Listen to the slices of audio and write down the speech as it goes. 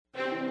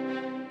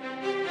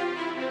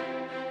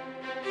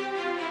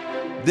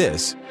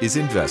This is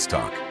Invest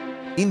Talk.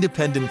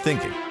 Independent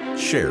thinking,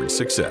 shared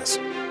success.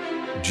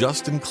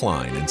 Justin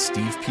Klein and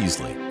Steve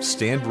Peasley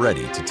stand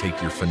ready to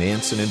take your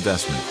finance and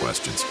investment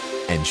questions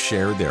and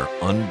share their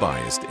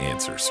unbiased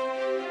answers.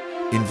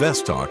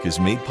 Invest Talk is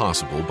made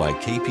possible by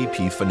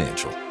KPP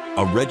Financial,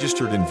 a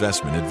registered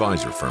investment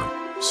advisor firm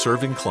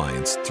serving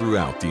clients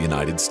throughout the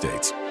United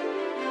States.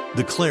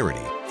 The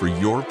clarity for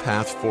your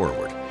path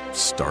forward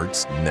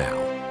starts now.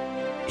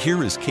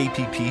 Here is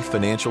KPP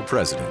Financial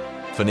President,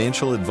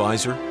 Financial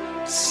Advisor,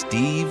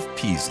 Steve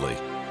Peasley.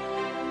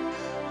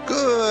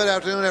 Good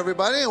afternoon,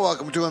 everybody, and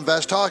welcome to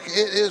Invest Talk.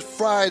 It is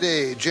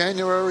Friday,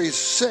 January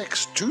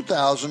 6,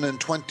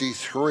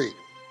 2023.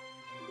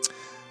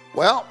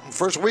 Well,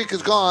 first week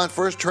is gone.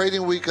 First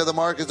trading week of the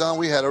market's on.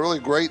 We had a really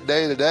great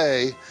day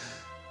today,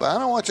 but I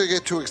don't want you to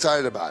get too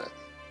excited about it.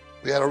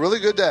 We had a really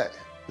good day.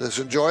 Let's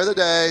enjoy the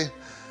day,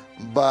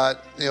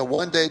 but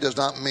one day does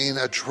not mean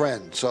a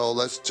trend. So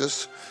let's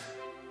just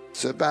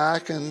sit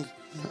back and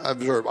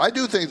observe. I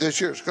do think this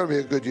year is going to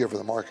be a good year for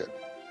the market.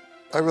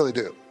 I really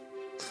do.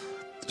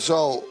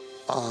 So,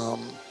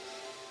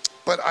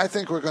 but I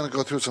think we're going to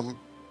go through some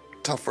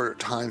tougher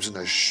times in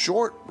the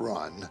short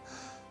run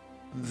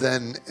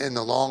than in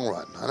the long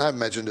run. And I've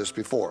mentioned this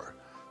before.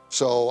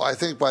 So I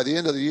think by the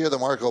end of the year, the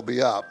market will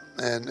be up,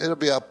 and it'll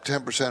be up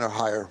 10% or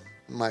higher,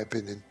 in my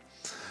opinion.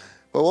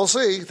 But we'll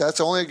see. That's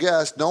only a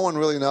guess. No one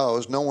really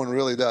knows. No one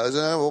really does.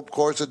 And of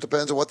course, it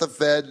depends on what the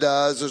Fed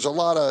does. There's a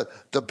lot of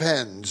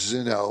depends,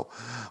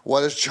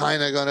 What is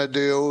China going to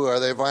do?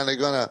 Are they finally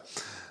going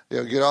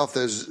to get off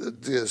this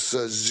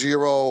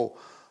zero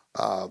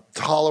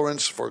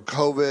tolerance for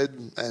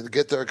COVID and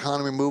get their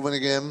economy moving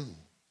again?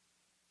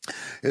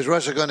 Is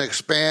Russia going to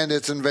expand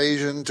its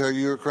invasion to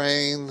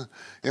Ukraine?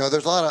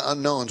 There's a lot of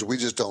unknowns we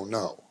just don't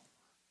know.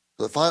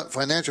 The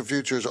financial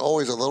future is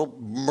always a little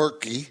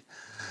murky.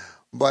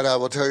 But I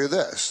will tell you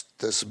this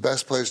the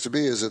best place to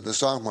be is in the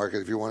stock market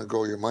if you want to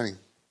grow your money.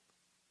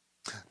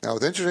 Now,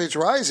 with interest rates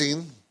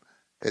rising,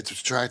 it's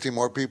attracting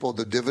more people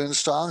to dividend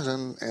stocks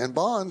and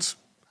bonds,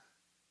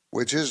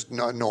 which is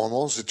a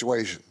normal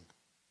situation.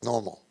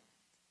 Normal.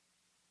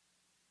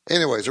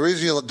 Anyways, the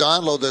reason you'll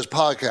download this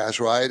podcast,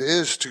 right,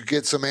 is to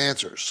get some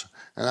answers.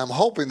 And I'm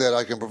hoping that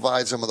I can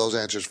provide some of those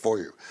answers for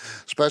you,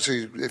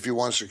 especially if you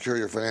want to secure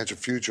your financial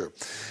future.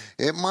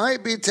 It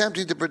might be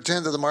tempting to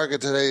pretend that the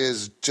market today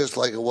is just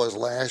like it was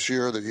last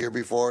year or the year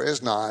before.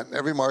 It's not.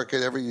 Every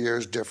market, every year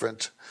is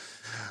different.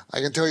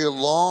 I can tell you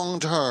long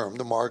term,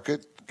 the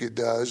market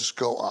does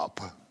go up.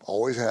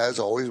 Always has,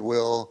 always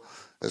will,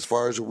 as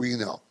far as we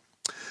know.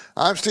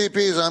 I'm Steve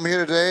Pease. I'm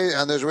here today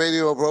on this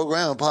radio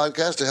program and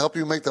podcast to help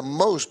you make the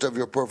most of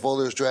your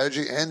portfolio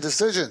strategy and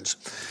decisions.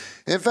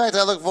 In fact,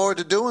 I look forward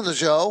to doing the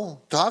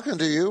show, talking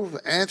to you,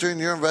 answering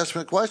your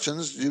investment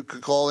questions. You can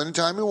call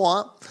anytime you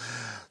want.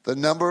 The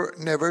number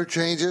never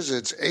changes.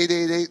 It's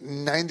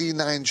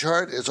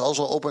 888-99-CHART. It's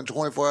also open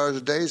 24 hours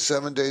a day,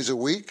 7 days a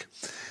week.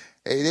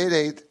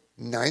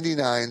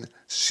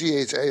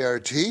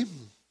 888-99-CHART.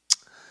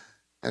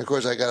 And, of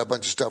course, I got a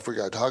bunch of stuff we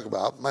got to talk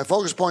about. My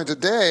focus point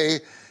today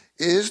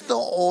is the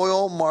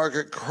oil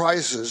market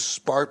crisis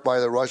sparked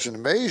by the Russian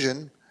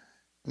invasion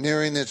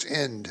nearing its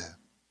end.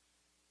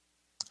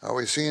 Are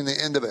we seeing the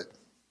end of it?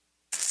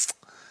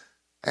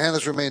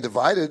 Analysts remain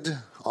divided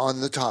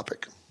on the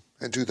topic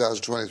in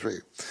 2023.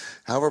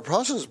 However,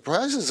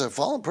 prices have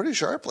fallen pretty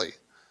sharply.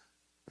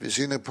 Have you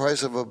seen the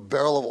price of a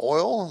barrel of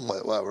oil?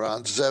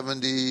 Around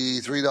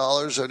 $73,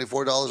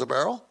 $74 a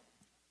barrel?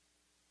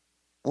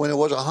 When it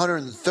was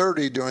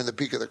 $130 during the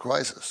peak of the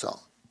crisis. So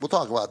we'll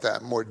talk about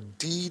that in more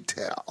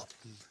detail.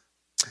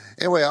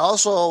 Anyway,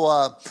 also,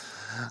 I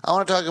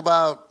want to talk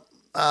about...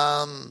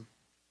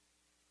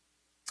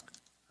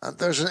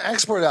 there's an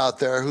expert out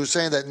there who's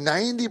saying that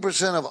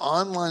 90% of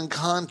online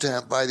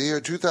content by the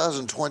year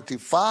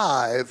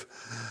 2025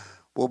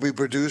 will be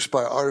produced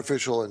by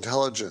artificial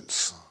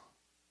intelligence,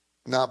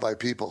 not by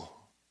people.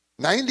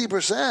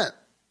 90%.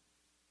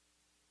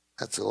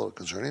 That's a little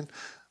concerning.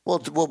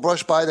 We'll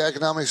brush by the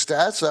economic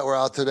stats that were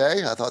out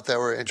today. I thought they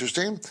were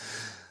interesting.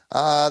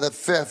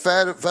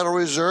 The Federal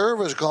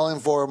Reserve is calling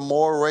for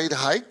more rate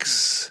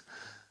hikes.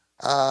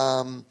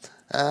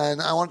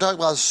 And I want to talk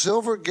about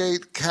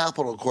Silvergate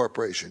Capital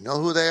Corporation. Know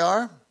who they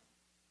are?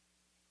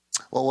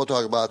 Well, we'll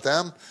talk about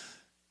them.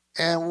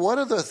 And what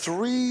are the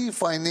three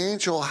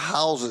financial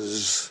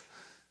houses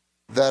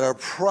that are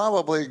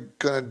probably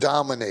going to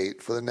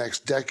dominate for the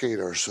next decade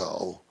or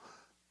so?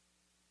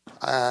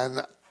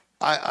 And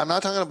I'm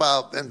not talking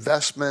about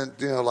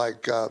investment,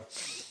 like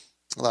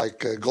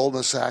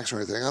Goldman Sachs or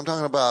anything. I'm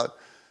talking about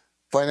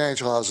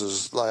financial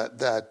houses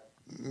that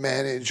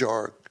manage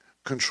or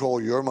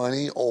control your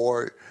money,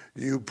 or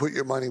you put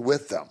your money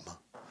with them.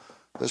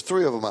 There's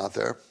three of them out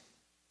there.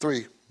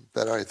 Three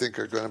that I think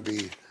are going to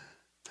be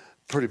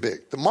pretty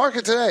big. The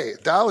market today,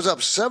 Dow is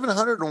up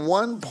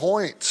 701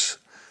 points.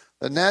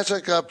 The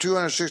Nasdaq up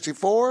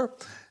 264,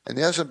 and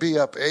the S&P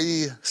up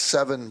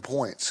 87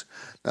 points.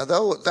 Now,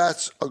 though,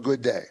 that's a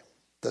good day.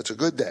 That's a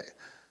good day.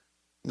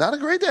 Not a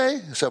great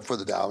day, except for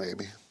the Dow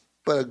maybe,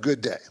 but a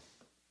good day.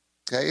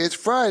 Okay, it's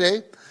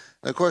Friday,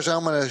 And, of course,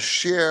 I'm going to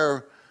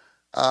share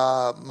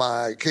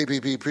my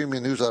KPP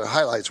Premium Newsletter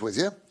highlights with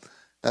you.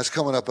 That's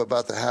coming up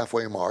about the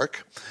halfway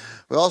mark.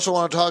 We also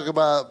want to talk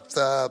about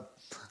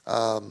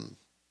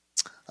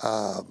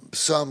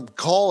some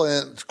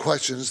call-in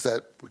questions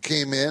that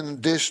came in.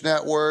 Dish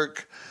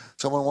Network,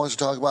 someone wants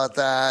to talk about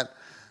that.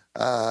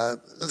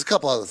 There's a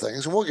couple other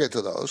things, and we'll get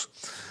to those.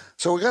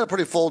 So we got a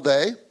pretty full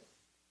day,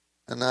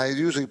 and I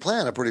usually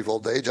plan a pretty full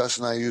day.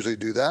 Justin and I usually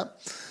do that.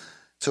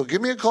 So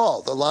give me a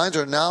call. The lines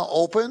are now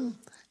open,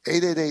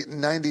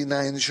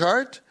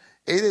 888-99-CHART,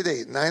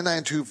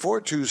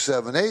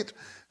 888-992-4278.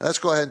 Let's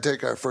go ahead and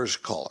take our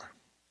first caller.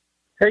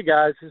 Hey,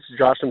 guys. This is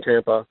Josh from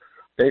Tampa.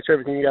 Thanks for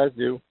everything you guys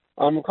do.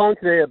 I'm calling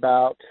today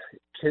about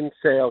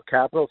Kinsale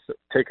Capital,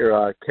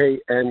 ticker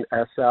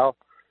KNSL.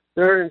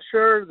 They're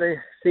insured. They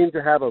seem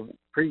to have a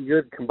pretty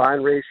good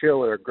combined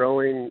ratio and are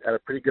growing at a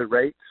pretty good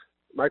rate.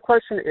 My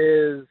question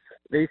is,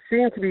 they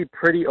seem to be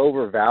pretty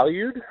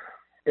overvalued,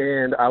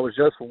 and I was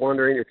just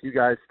wondering if you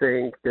guys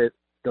think that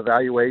the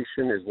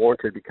valuation is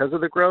warranted because of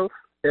the growth.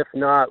 If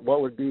not,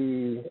 what would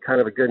be kind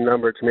of a good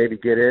number to maybe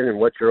get in, and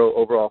what your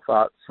overall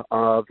thoughts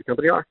of the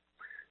company are?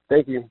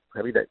 Thank you.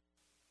 Have a good day.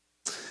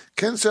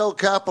 Kinsale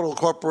Capital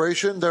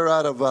Corporation, they're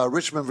out of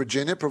Richmond,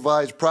 Virginia,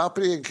 provides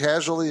property and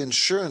casualty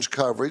insurance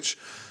coverage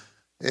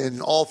in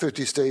all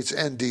 50 states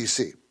and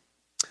D.C.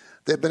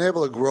 They've been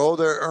able to grow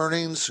their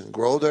earnings and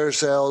grow their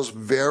sales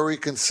very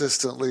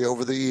consistently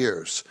over the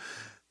years.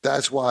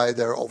 That's why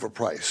they're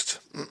overpriced,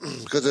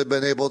 because they've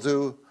been able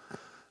to,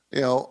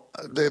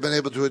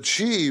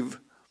 achieve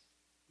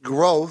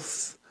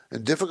growth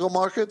in difficult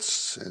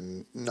markets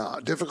and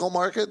not difficult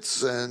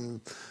markets,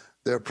 and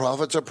their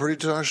profits are pretty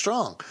darn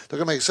strong.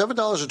 They're going to make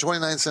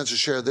 $7.29 a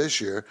share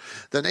this year,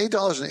 then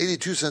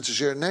 $8.82 a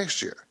share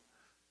next year.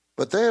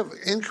 But they have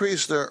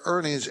increased their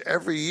earnings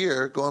every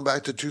year going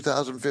back to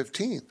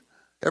 2015,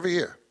 every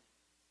year.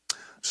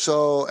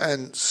 So,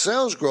 and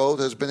sales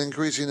growth has been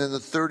increasing in the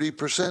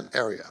 30%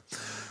 area.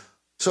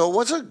 So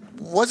what's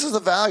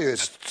the value?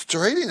 It's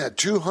trading at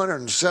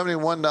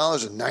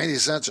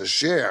 $271.90 a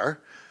share.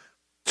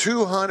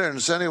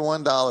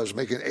 $271,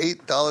 making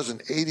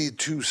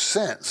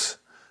 $8.82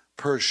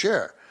 per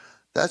share.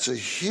 That's a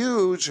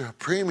huge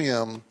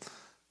premium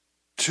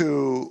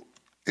to,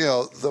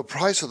 the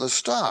price of the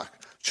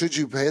stock. Should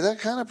you pay that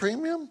kind of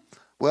premium?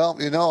 Well,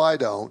 I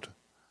don't.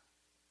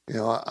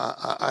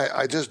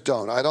 I just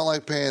don't. I don't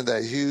like paying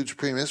that huge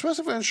premium,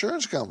 especially for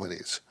insurance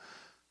companies.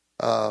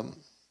 This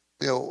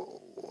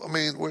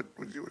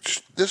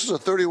is a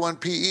 31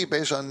 PE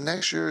based on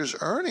next year's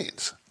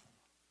earnings.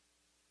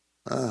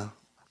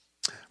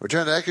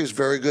 Return to equity is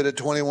very good at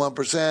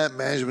 21%.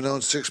 Management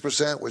owns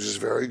 6%, which is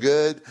very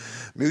good.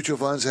 Mutual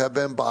funds have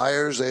been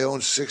buyers. They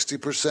own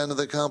 60% of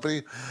the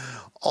company.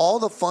 All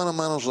the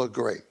fundamentals look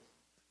great.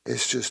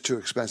 It's just too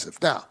expensive.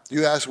 Now,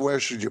 you ask, where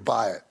should you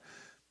buy it?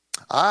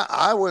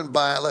 I wouldn't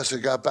buy it unless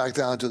it got back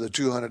down to the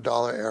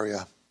 $200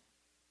 area.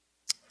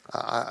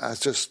 I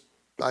just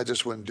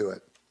wouldn't do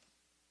it.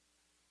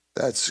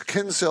 That's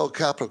Kinsale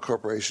Capital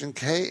Corporation,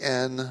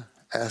 KNSL.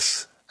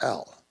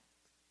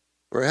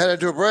 We're headed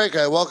to a break.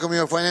 I welcome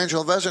your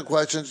financial investment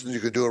questions, and you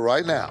can do it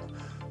right now.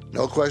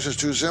 No questions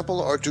too simple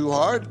or too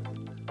hard.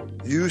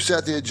 You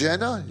set the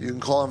agenda. You can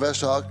call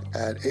InvestTalk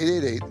at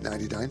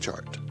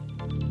 888-99-CHART.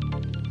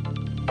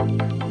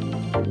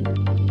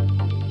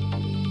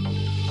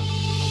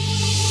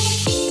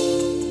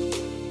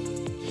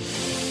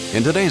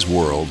 In today's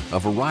world, a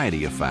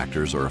variety of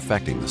factors are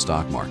affecting the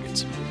stock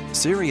markets.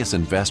 Serious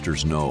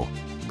investors know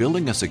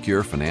building a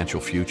secure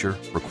financial future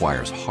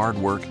requires hard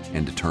work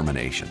and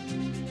determination.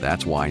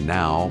 That's why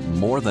now,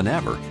 more than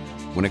ever,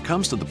 when it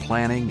comes to the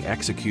planning,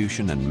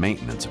 execution, and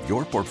maintenance of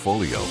your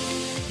portfolio,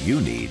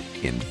 you need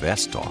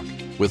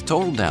InvestTalk. With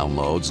total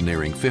downloads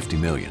nearing 50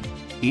 million,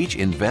 each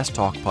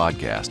InvestTalk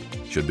podcast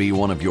should be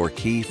one of your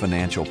key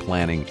financial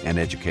planning and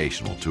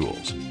educational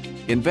tools.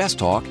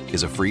 InvestTalk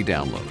is a free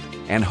download,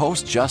 and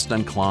hosts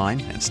Justin Klein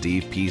and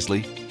Steve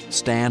Peasley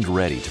stand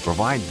ready to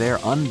provide their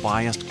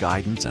unbiased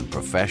guidance and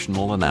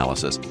professional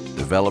analysis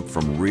developed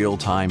from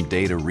real-time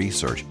data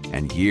research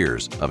and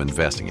years of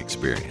investing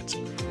experience.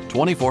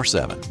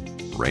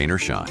 24/7, rain or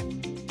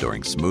shine,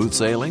 during smooth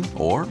sailing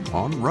or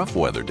on rough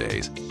weather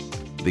days.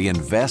 The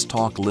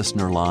InvestTalk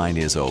listener line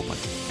is open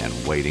and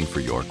waiting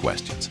for your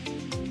questions.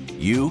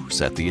 You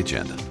set the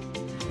agenda.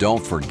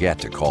 Don't forget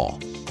to call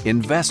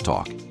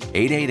InvestTalk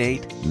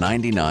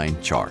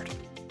 888-99-CHART.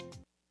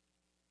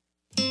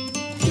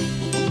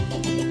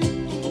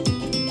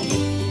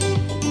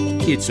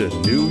 It's a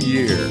new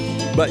year,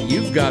 but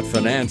you've got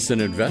finance and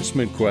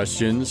investment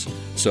questions,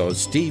 so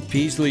Steve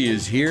Peasley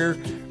is here,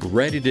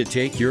 ready to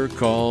take your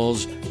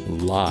calls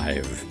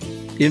live.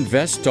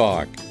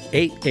 InvestTalk,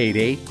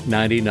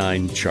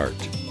 888-99-CHART.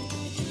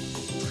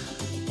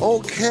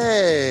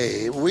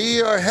 Okay,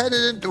 we are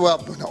headed into,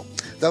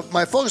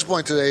 my focus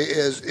point today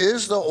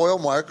is the oil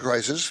market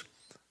crisis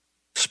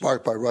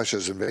sparked by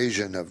Russia's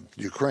invasion of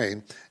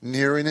Ukraine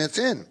nearing its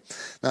end.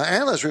 Now,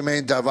 analysts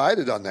remain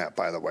divided on that,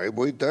 by the way.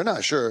 They're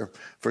not sure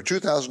for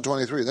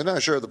 2023. They're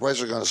not sure if the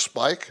prices are going to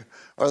spike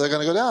or they're going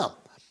to go down.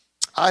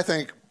 I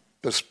think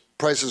the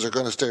prices are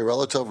going to stay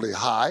relatively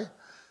high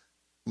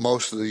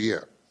most of the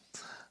year.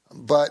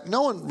 But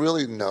no one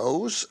really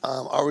knows.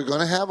 Are we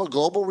going to have a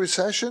global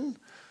recession?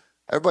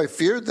 Everybody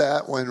feared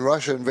that when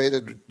Russia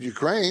invaded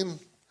Ukraine.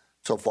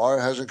 So far,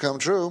 it hasn't come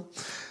true.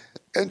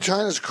 And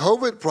China's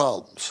COVID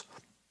problems.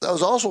 That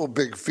was also a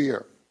big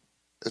fear.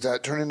 Is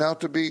that turning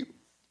out to be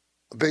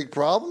a big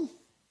problem?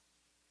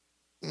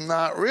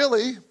 Not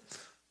really.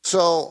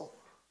 So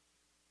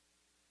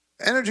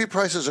energy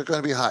prices are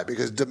going to be high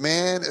because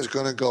demand is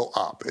going to go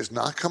up. It's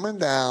not coming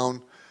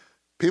down.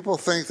 People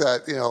think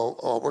that,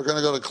 we're going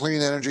to go to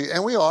clean energy,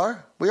 and we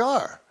are.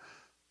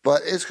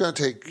 But it's going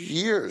to take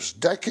years,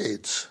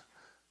 decades,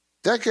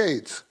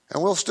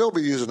 and we'll still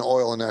be using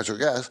oil and natural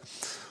gas.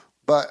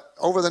 But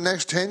over the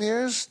next 10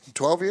 years,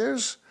 12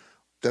 years,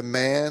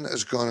 demand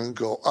is going to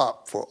go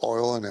up for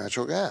oil and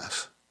natural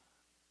gas.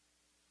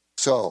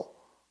 So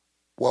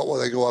what will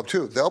they go up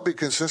to? They'll be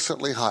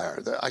consistently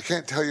higher. I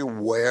can't tell you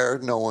where.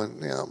 No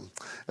one,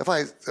 if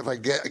I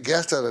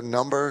guessed at a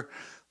number,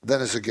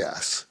 then it's a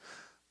guess.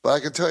 But I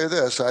can tell you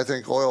this: I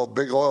think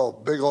big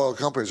oil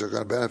companies are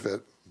going to benefit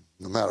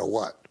no matter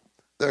what.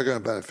 They're going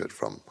to benefit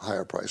from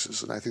higher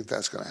prices, and I think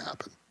that's going to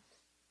happen.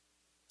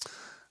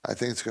 I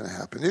think it's going to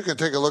happen. You can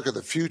take a look at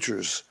the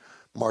futures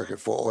market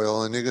for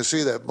oil, and you can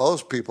see that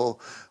most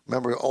people,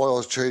 remember, oil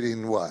is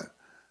trading what,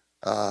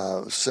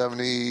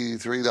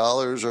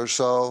 $73 or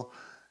so,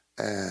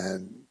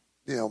 and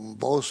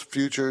most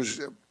futures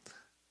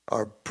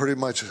are pretty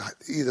much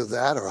either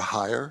that or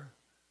higher.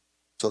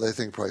 So they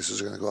think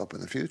prices are going to go up in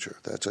the future.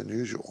 That's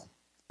unusual.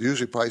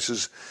 Usually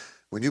prices,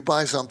 when you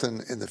buy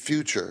something in the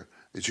future,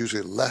 it's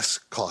usually less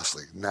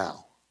costly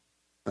now,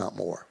 not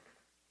more.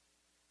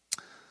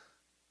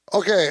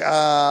 Okay,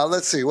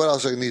 let's see. What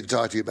else I need to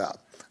talk to you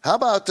about? How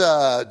about,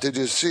 did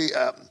you see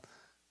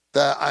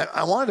that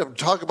I wanted to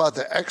talk about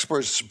the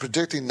experts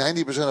predicting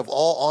 90% of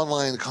all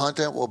online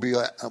content will be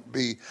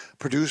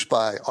produced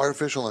by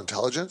artificial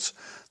intelligence.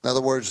 In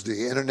other words,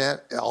 the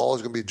internet all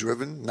is going to be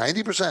driven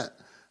 90%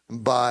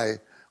 by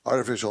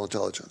artificial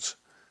intelligence.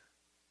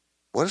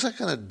 What is that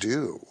going to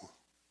do?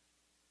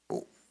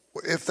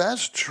 If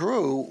that's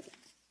true,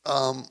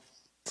 I'm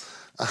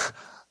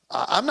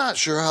not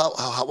sure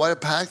how to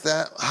pack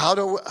that, how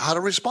to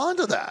respond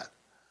to that.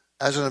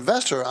 As an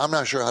investor, I'm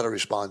not sure how to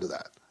respond to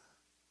that.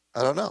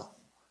 I don't know.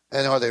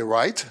 And are they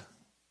right?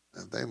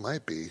 They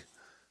might be.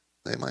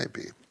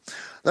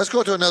 Let's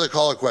go to another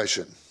caller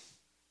question.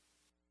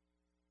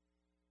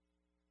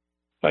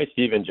 Hi,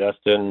 Steve and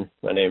Justin.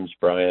 My name's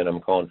Brian.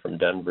 I'm calling from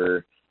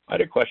Denver. I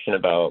had a question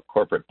about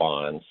corporate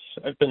bonds.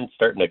 I've been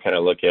starting to kind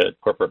of look at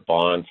corporate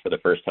bonds for the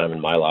first time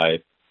in my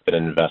life. I've been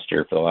an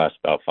investor for the last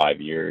about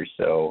 5 years,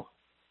 so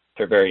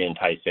they're very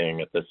enticing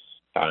at this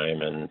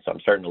time, and so I'm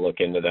starting to look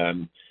into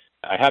them.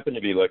 I happen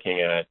to be looking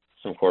at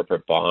some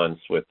corporate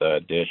bonds with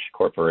Dish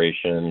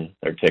Corporation.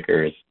 Their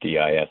ticker is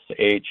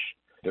DISH.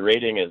 The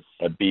rating is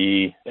a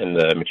B, and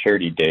the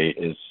maturity date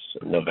is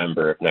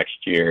November of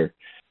next year.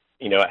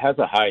 It has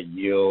a high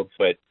yield,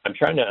 but I'm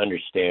trying to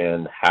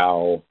understand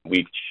how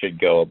we should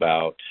go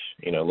about,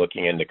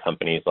 looking into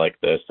companies like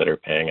this that are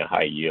paying a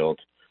high yield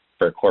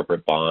for a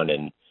corporate bond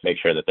and make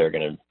sure that they're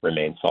going to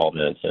remain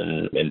solvent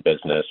and in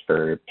business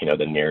for,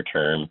 the near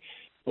term.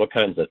 What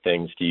kinds of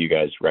things do you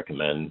guys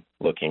recommend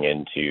looking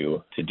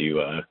into to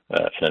do an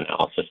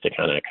analysis to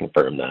kind of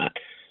confirm that?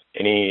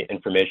 Any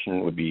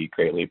information would be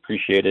greatly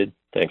appreciated.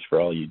 Thanks for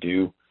all you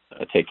do.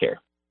 Take care.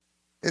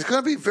 It's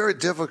going to be very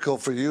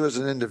difficult for you as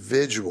an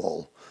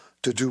individual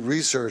to do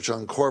research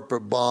on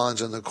corporate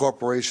bonds and the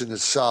corporation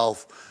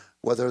itself,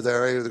 whether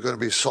they're either going to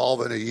be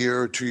solvent a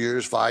year, 2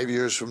 years, 5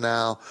 years from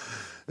now.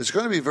 It's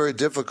going to be very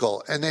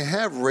difficult. And they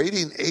have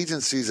rating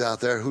agencies out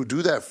there who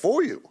do that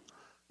for you.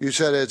 You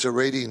said it's a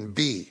rating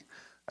B.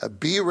 A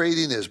B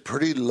rating is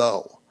pretty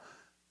low.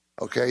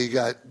 Okay, you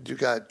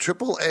got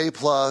triple A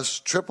plus,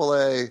 triple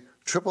A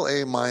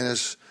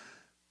minus,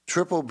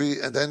 triple B,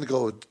 and then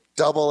go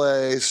double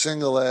A,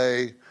 single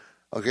A,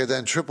 okay,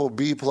 then triple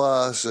B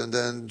plus, and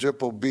then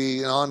triple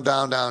B, and on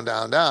down,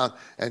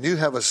 and you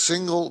have a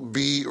single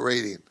B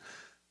rating.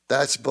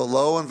 That's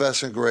below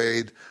investment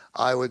grade.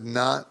 I would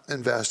not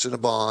invest in a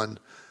bond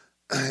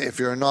if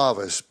you're a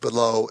novice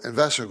below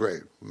investment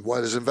grade.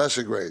 What is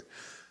investment grade?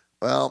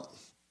 Well,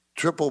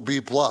 triple B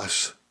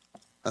plus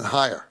and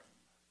higher.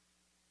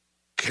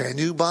 Can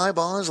you buy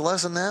bonds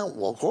less than that?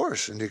 Well, of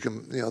course, and you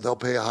can. They'll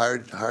pay a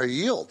higher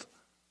yield,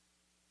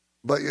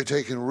 but you're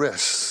taking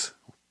risks.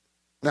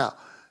 Now,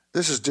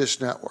 this is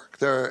Dish Network.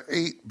 They're an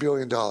 $8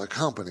 billion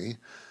company.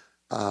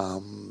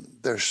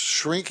 They're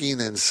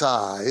shrinking in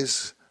size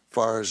as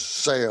far as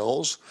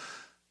sales.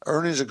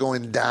 Earnings are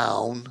going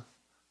down,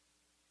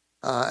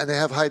 and they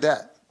have high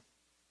debt.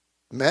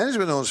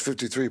 Management owns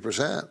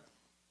 53%.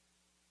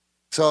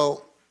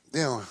 So,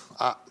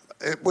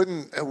 it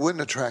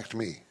wouldn't attract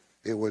me.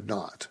 It would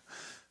not.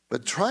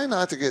 But try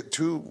not to get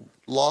too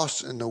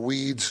lost in the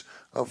weeds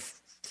of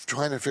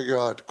trying to figure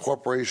out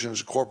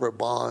corporations, corporate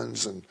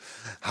bonds, and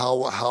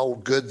how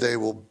good they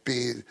will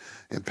be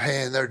in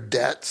paying their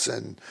debts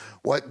and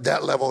what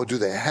debt level do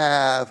they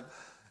have.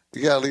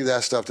 You got to leave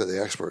that stuff to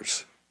the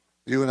experts.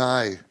 You and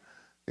I,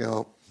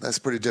 that's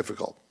pretty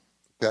difficult.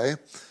 Okay?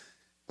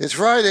 It's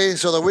Friday,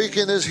 so the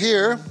weekend is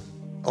here,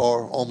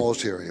 or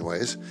almost here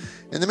anyways.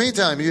 In the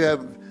meantime,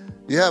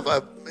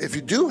 if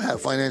you do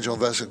have financial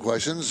investment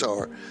questions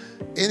or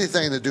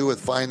anything to do with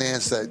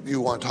finance that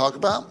you want to talk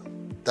about,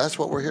 that's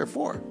what we're here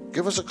for.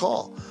 Give us a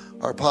call.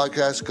 Our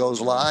podcast goes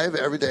live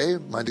every day,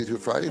 Monday through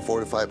Friday, 4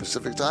 to 5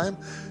 Pacific time.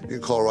 You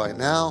can call right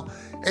now,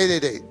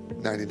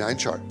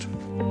 888-99-CHART.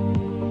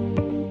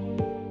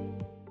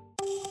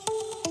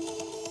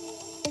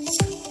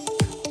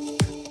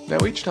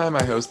 Now, each time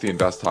I host the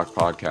Invest Talk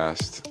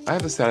podcast, I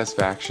have the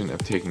satisfaction of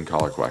taking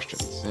caller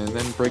questions and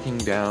then breaking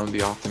down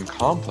the often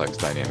complex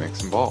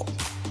dynamics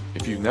involved.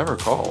 If you've never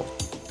called,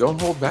 don't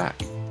hold back.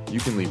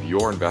 You can leave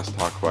your Invest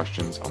Talk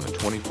questions on the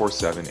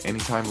 24/7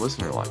 Anytime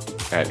Listener line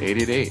at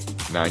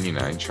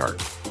 888-99-CHART.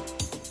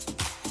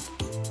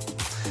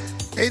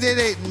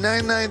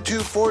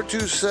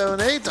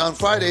 888-992-4278. On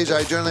Fridays,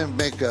 I generally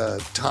make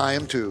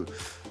time to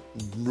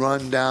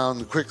run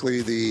down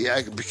quickly the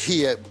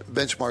key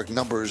benchmark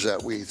numbers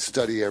that we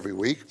study every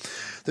week.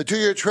 The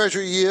 2-year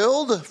Treasury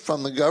yield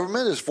from the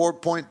government is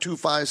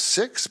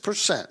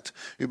 4.256%.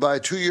 You buy a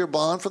 2-year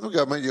bond from the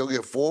government, you'll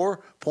get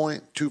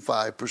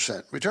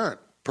 4.25% return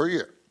per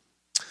year.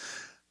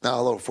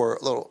 Now, for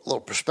a little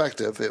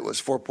perspective, it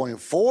was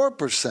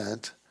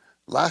 4.4%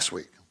 last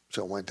week,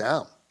 so it went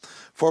down.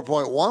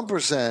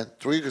 4.1%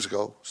 3 weeks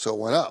ago, so it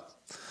went up.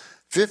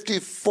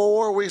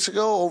 54 weeks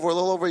ago, a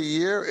little over a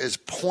year, is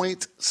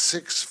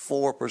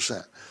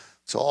 0.64%.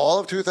 So all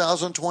of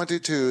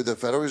 2022, the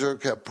Federal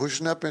Reserve kept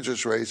pushing up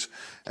interest rates,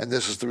 and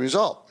this is the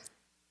result.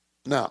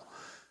 Now,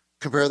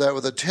 compare that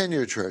with a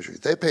 10-year Treasury.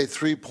 They pay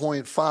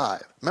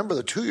 3.5. Remember,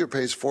 the 2-year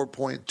pays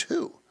 4.2.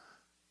 So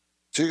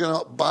you're going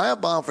to buy a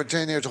bond for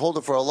 10 years, hold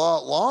it for a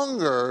lot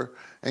longer,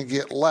 and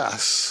get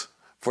less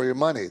for your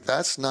money.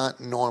 That's not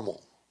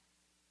normal.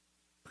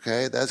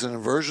 Okay, that's an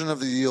inversion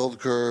of the yield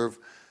curve.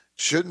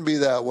 Shouldn't be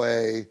that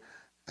way.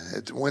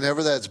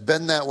 Whenever that's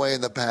been that way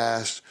in the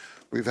past,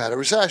 we've had a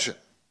recession.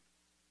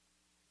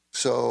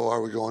 So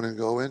are we going to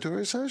go into a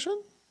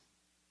recession?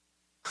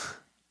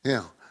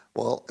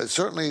 Well, it's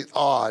certainly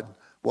odd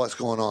what's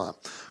going on.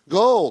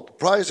 Gold,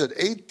 priced at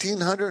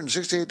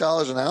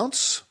 $1,868 an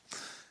ounce.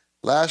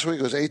 Last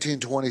week it was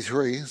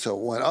 $1,823, so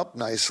it went up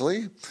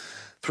nicely.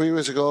 3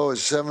 weeks ago it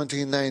was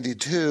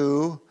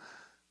 $1,792.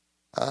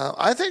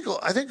 I think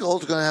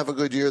gold's going to have a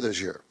good year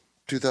this year.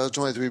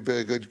 2023 will be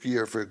a good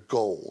year for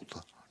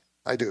gold.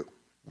 I do.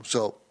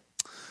 So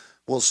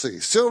we'll see.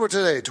 Silver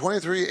today,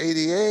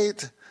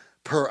 $23.88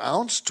 per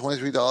ounce,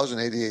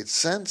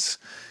 $23.88.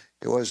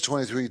 It was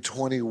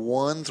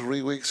 $23.21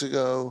 3 weeks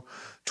ago,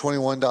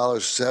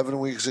 $21 7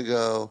 weeks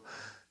ago.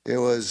 It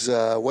was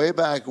way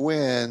back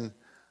when,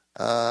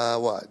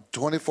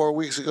 24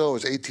 weeks ago, it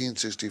was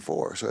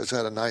 $18.64. So it's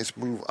had a nice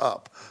move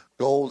up.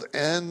 Gold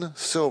and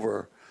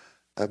silver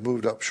have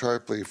moved up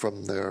sharply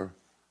from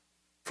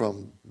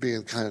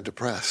being kind of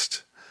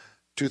depressed.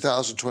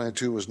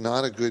 2022 was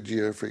not a good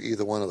year for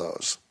either one of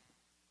those.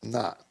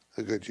 Not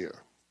a good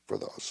year for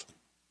those.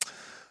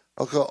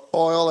 Okay,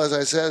 oil, as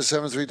I said, is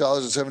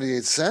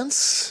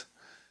 $73.78.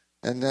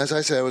 And as I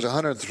said, it was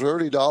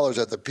 $130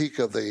 at the peak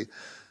of the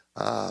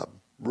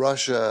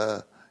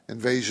Russia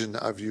invasion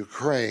of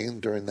Ukraine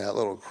during that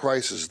little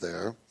crisis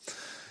there.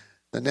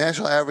 The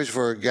national average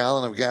for a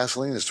gallon of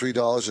gasoline is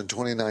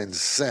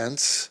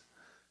 $3.29.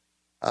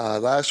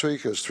 Last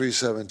week it was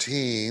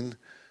 $3.17.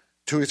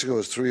 2 weeks ago it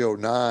was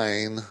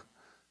 $3.09.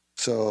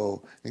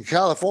 So in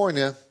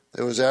California,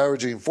 it was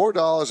averaging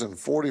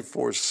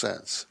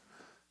 $4.44.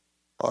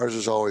 Ours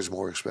is always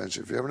more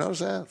expensive. You ever notice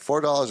that?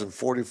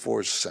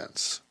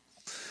 $4.44.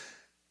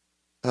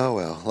 Oh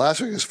well. Last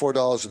week it was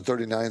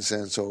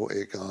 $4.39, so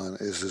it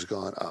has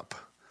gone up.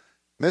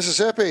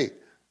 Mississippi,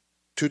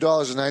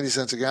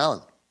 $2.90 a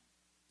gallon.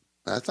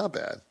 That's not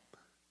bad.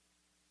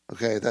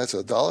 Okay, that's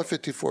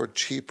 $1.54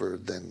 cheaper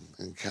than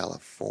in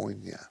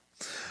California.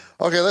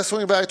 Okay, let's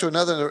swing back to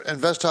another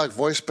Invest Talk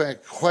voice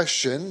bank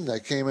question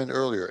that came in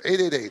earlier.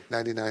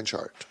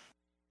 888-99-CHART.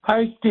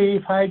 Hi,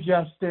 Steve. Hi,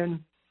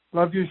 Justin.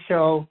 Love your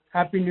show.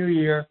 Happy New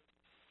Year.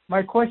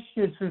 My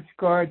question is with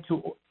regard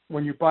to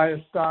when you buy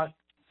a stock,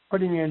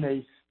 putting in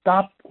a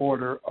stop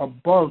order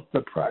above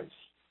the price.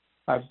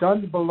 I've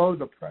done below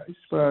the price,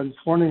 but I was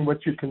wondering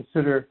what you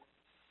consider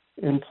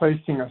in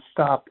placing a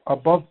stop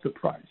above the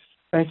price.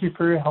 Thank you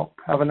for your help.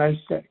 Have a nice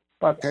day.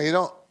 Bye.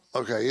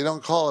 Okay, you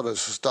don't call it a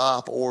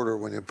stop order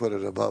when you put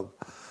it above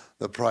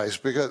the price,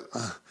 because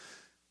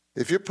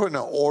if you're putting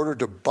an order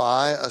to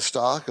buy a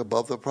stock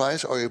above the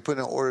price, or you're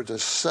putting an order to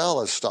sell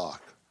a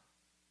stock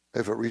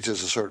if it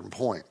reaches a certain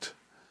point.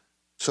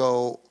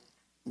 So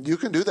you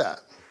can do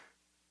that.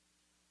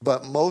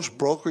 But most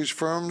brokerage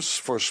firms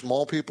for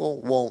small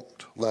people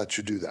won't let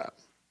you do that.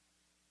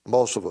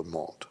 Most of them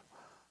won't.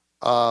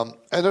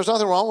 And there's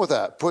nothing wrong with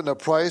that, putting a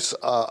price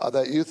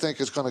that you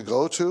think it's going to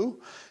go to,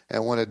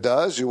 and when it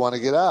does, you want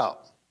to get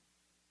out.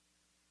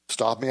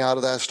 Stop me out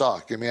of that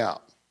stock. Get me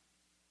out.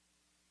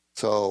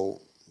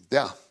 So,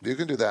 yeah, you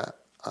can do that.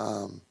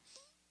 You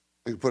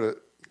can put it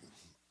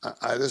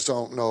I just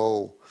don't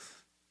know.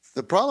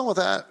 The problem with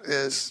that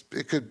is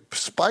it could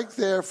spike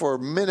there for a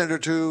minute or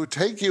two,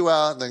 take you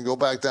out, and then go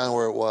back down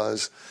where it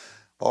was,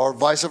 or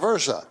vice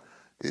versa.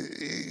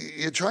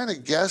 You're trying to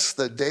guess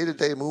the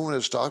day-to-day movement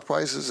of stock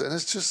prices, and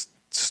it's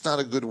not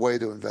a good way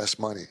to invest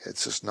money.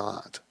 It's just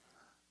not.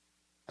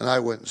 And I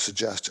wouldn't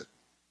suggest it.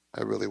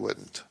 I really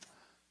wouldn't.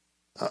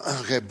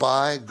 Okay,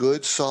 buy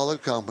good,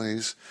 solid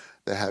companies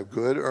that have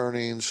good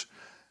earnings,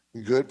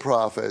 good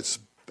profits,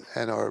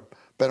 and are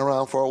been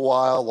around for a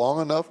while,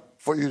 long enough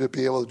for you to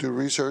be able to do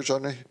research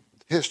on the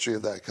history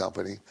of that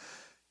company,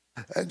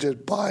 and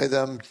just buy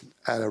them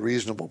at a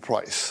reasonable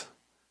price,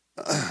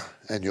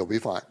 and you'll be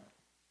fine.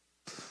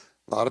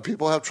 A lot of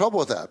people have trouble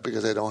with that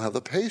because they don't have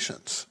the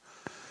patience.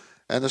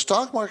 And the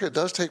stock market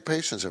does take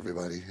patience,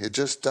 everybody. It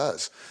just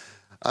does.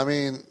 I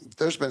mean,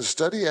 there's been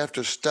study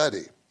after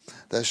study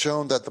that's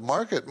shown that the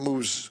market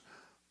moves,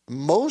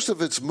 most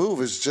of its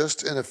move is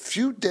just in a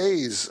few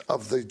days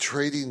of the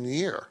trading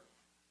year.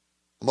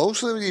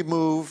 Most of the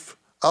move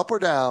up or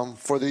down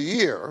for the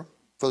year,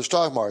 for the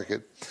stock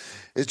market,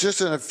 is just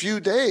in a few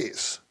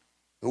days,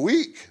 a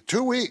week,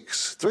 2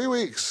 weeks, 3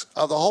 weeks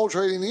of the whole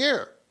trading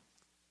year.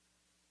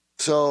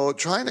 So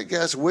trying to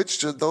guess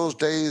which of those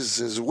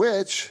days is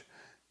which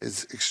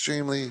is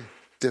extremely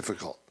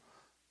difficult,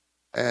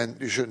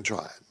 and you shouldn't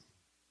try it.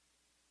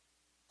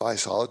 Buy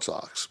solid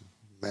stocks,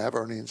 have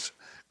earnings,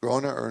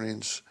 growing their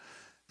earnings,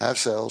 have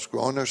sales,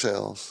 growing their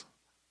sales,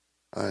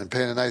 and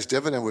paying a nice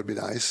dividend would be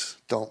nice.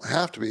 Don't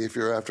have to be. If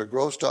you're after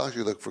growth stocks,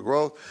 you look for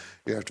growth.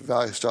 You're after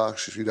value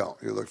stocks, if you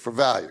don't, you look for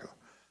value.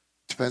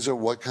 Depends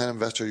on what kind of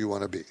investor you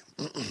want to be.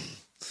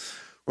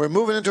 We're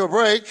moving into a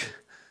break.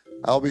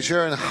 I'll be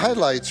sharing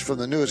highlights from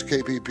the newest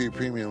KPP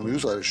Premium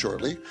newsletter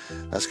shortly.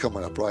 That's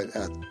coming up right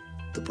at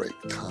the break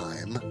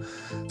time.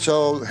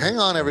 So hang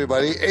on,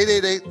 everybody.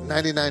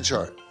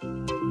 888-99-CHART.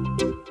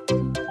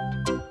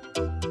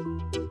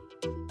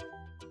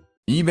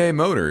 eBay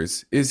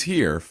Motors is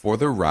here for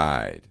the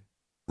ride.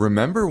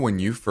 Remember when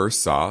you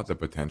first saw the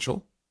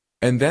potential?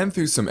 And then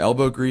through some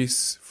elbow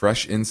grease,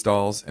 fresh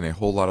installs, and a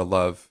whole lot of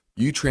love,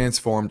 you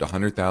transformed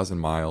 100,000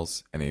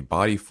 miles and a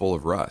body full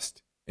of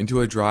rust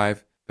into a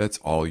drive that's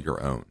all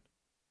your own.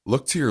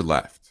 Look to your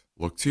left.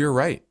 Look to your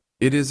right.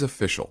 It is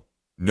official.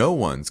 No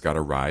one's got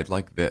a ride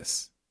like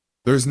this.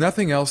 There's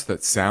nothing else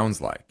that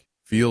sounds like,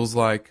 feels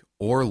like,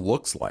 or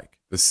looks like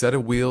the set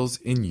of wheels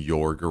in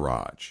your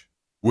garage.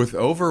 With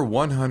over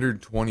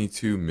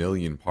 122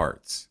 million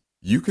parts,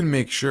 you can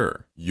make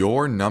sure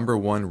your number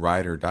one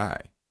ride or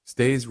die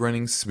stays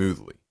running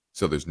smoothly,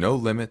 so there's no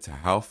limit to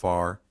how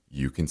far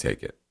you can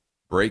take it.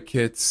 Brake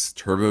kits,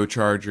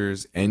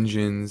 turbochargers,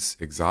 engines,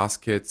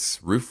 exhaust kits,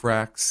 roof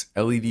racks,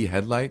 LED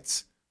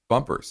headlights,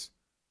 bumpers,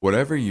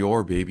 whatever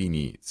your baby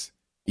needs,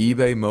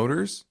 eBay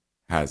Motors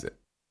has it.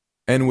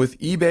 And with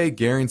eBay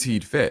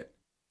Guaranteed Fit,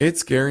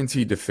 it's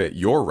guaranteed to fit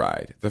your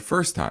ride the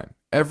first time,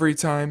 every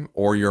time,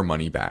 or your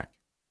money back.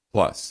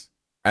 Plus,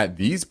 at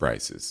these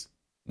prices,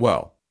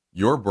 well,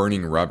 you're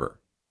burning rubber,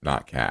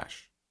 not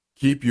cash.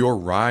 Keep your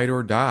ride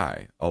or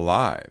die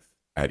alive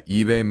at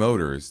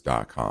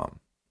ebaymotors.com.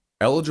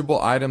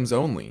 Eligible items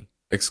only.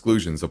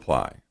 Exclusions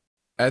apply.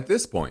 At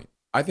this point,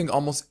 I think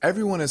almost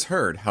everyone has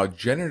heard how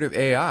generative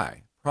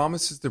AI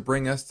promises to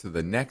bring us to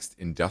the next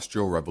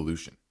industrial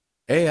revolution.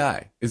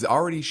 AI is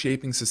already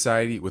shaping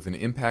society with an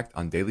impact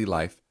on daily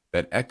life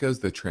that echoes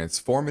the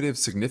transformative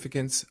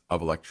significance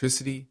of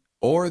electricity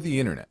or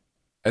the internet.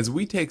 As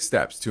we take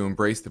steps to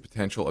embrace the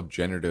potential of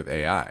generative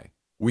AI,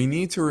 we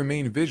need to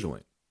remain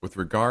vigilant with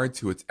regard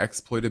to its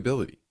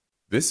exploitability.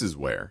 This is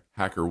where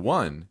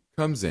HackerOne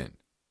comes in.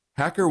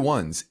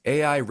 HackerOne's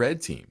AI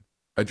Red Team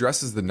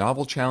addresses the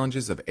novel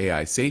challenges of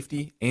AI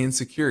safety and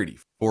security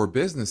for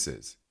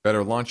businesses that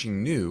are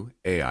launching new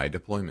AI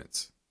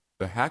deployments.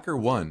 The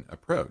HackerOne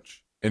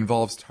approach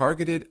involves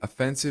targeted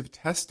offensive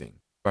testing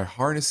by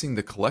harnessing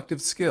the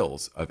collective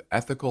skills of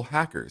ethical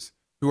hackers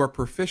who are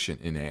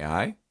proficient in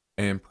AI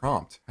and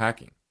prompt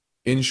hacking.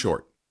 In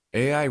short,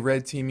 AI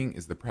red teaming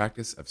is the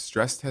practice of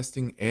stress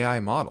testing AI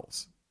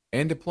models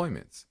and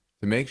deployments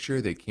to make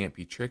sure they can't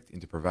be tricked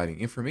into providing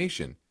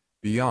information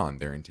beyond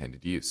their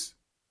intended use,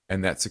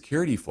 and that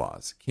security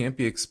flaws can't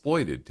be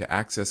exploited to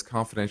access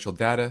confidential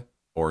data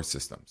or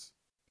systems.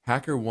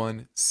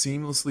 HackerOne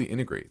seamlessly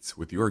integrates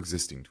with your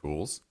existing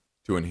tools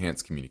to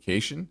enhance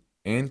communication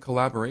and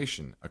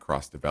collaboration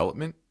across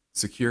development,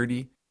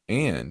 security,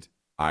 and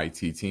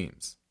IT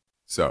teams.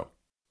 So,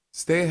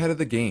 stay ahead of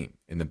the game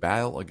in the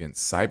battle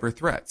against cyber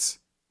threats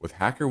with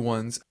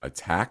HackerOne's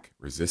attack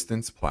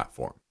resistance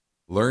platform.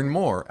 Learn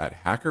more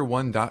at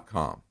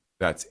hackerone.com.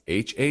 That's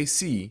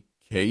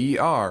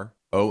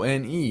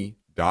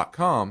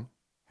HackerOne.com,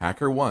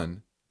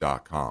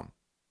 hackerone.com.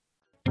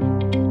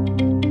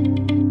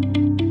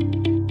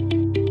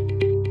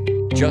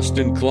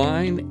 Justin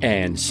Klein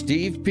and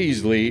Steve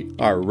Peasley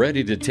are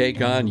ready to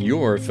take on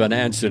your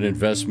finance and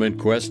investment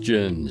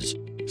questions.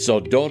 So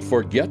don't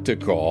forget to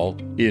call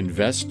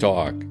Invest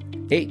Talk,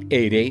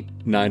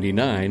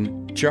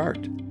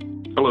 888-99-CHART.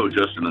 Hello,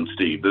 Justin and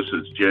Steve. This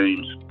is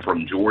James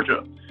from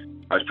Georgia.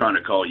 I was trying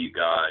to call you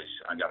guys.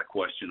 I got a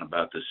question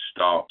about this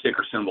stock,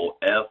 ticker symbol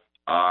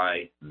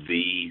FIVN.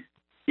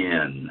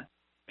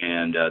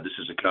 And this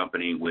is a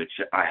company which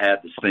I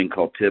have this thing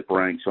called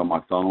TipRanks on my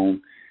phone.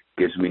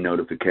 Gives me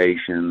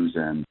notifications,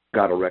 and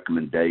got a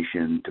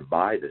recommendation to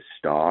buy this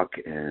stock,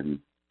 and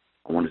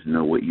I wanted to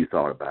know what you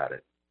thought about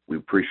it. We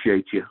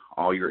appreciate you,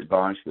 all your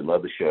advice. We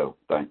love the show.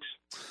 Thanks.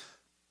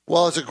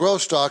 Well, it's a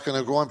growth stock, and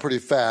they're growing pretty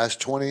fast,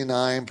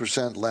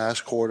 29%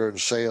 last quarter in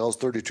sales,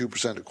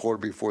 32% the quarter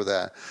before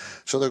that.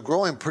 So they're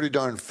growing pretty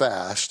darn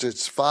fast.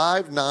 It's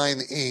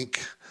Five9 Inc.,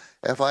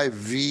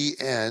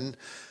 FIVN,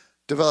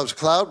 develops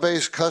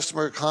cloud-based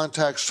customer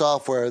contact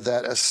software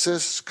that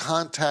assists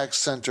contact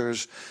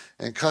centers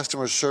in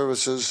customer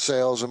services,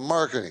 sales, and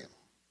marketing.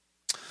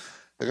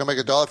 They're going to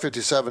make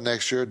 $1.57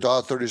 next year,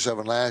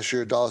 $1.37 last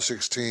year,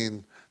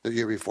 $1.16 the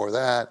year before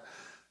that.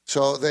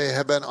 So they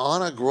have been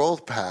on a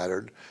growth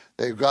pattern.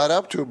 They've got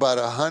up to about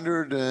close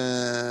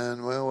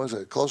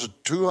to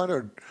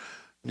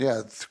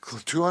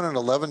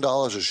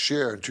 $211 a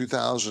share in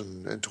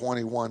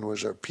 2021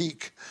 was their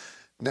peak.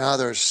 Now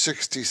they're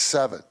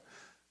 67.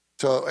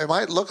 So it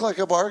might look like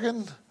a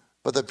bargain,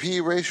 but the P/E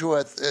ratio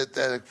at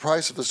the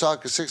price of the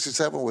stock is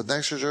 67 with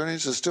next year's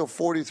earnings is still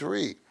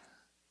 43.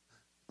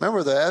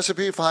 Remember, the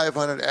S&P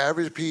 500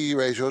 average P/E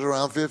ratio is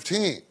around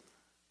 15,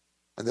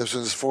 and this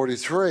one's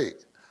 43.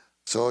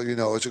 So,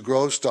 it's a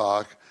growth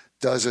stock.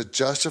 Does it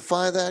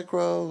justify that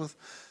growth?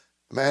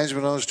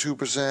 Management owns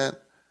 2%.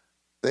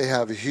 They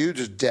have a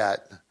huge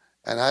debt,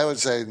 and I would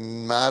say,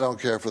 I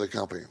don't care for the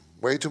company.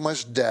 Way too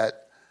much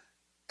debt,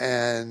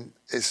 and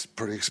it's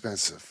pretty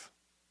expensive.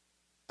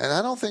 And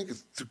I don't think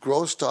the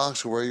growth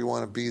stocks are where you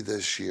want to be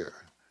this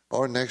year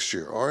or next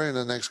year or in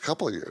the next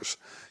couple of years.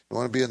 You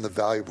want to be in the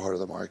value part of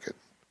the market.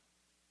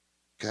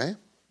 Okay?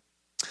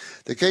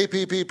 The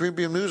KPP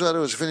Premium Newsletter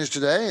was finished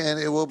today, and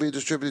it will be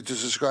distributed to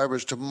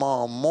subscribers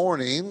tomorrow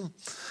morning.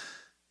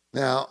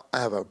 Now, I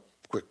have a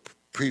quick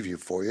preview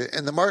for you.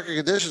 In the market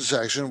conditions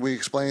section, we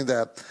explained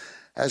that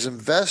as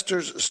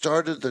investors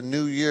started the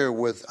new year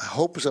with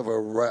hopes of a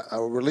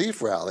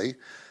relief rally,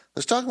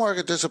 the stock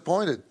market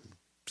disappointed,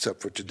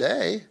 except for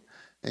today,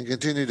 and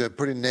continued a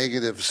pretty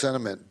negative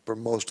sentiment for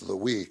most of the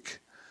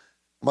week.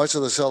 Much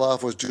of the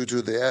sell-off was due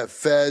to the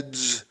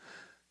Fed's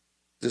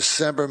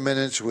December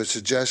minutes, which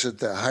suggested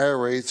that higher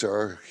rates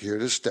are here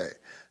to stay,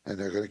 and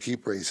they're going to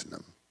keep raising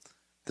them.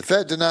 The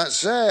Fed did not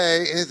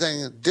say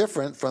anything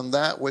different from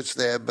that which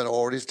they have been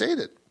already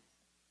stated.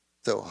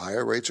 So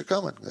higher rates are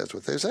coming. That's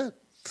what they said.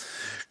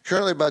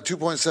 Currently, about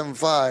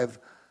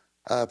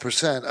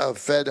 2.75% of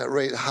Fed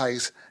rate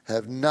hikes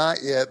have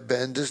not yet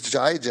been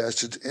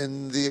digested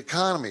in the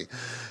economy.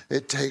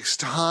 It takes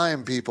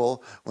time,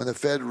 people. When the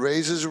Fed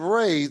raises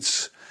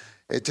rates,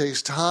 it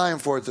takes time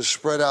for it to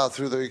spread out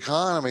through the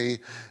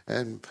economy,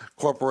 and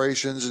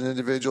corporations and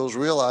individuals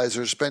realize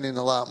they're spending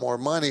a lot more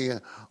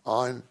money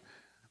on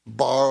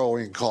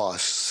borrowing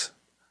costs.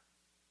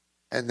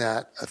 And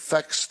that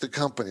affects the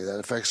company. That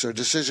affects their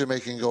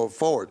decision-making going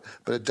forward.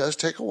 But it does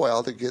take a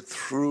while to get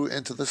through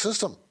into the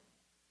system.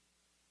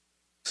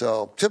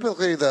 So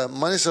typically the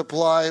money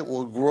supply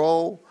will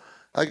grow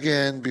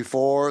again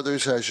before the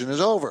recession is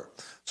over.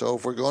 So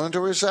if we're going into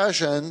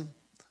recession,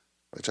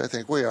 which I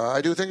think we are, I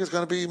do think it's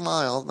going to be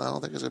mild. I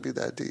don't think it's going to be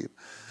that deep.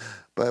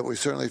 But we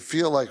certainly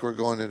feel like we're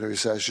going into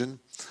recession.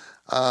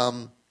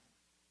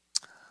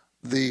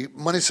 The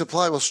money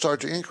supply will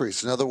start to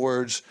increase. In other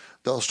words,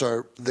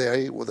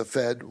 the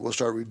Fed will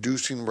start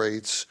reducing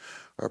rates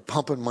or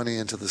pumping money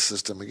into the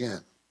system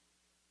again.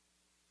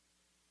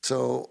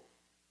 So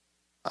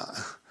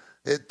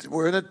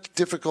we're in a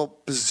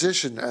difficult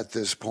position at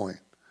this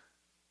point.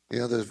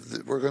 We're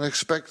going to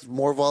expect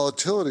more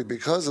volatility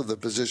because of the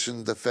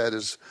position the Fed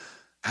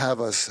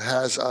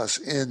has us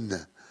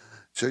in.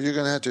 So you're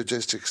going to have to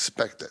just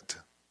expect it.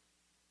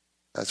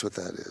 That's what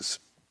that is.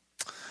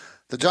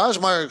 The jobs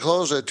market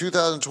closed at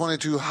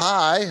 2022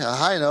 high, a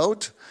high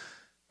note.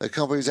 The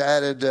company's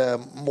added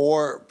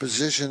more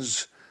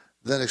positions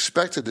than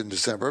expected in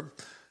December.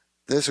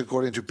 This,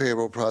 according to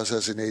payroll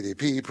processing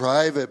ADP.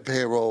 Private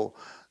payroll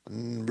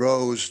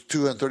rose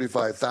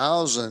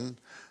 235,000.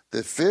 The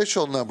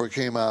official number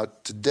came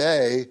out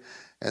today,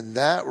 and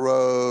that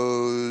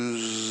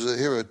rose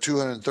here at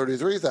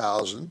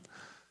 233,000.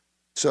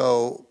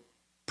 So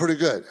pretty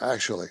good,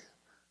 actually.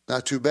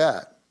 Not too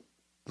bad.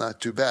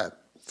 Not too bad.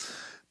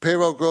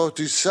 Payroll growth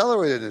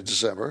decelerated in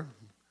December,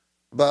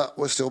 but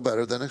was still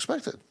better than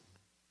expected.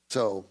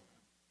 So,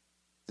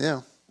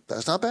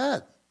 that's not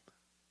bad.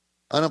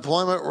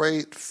 Unemployment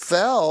rate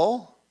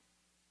fell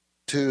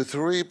to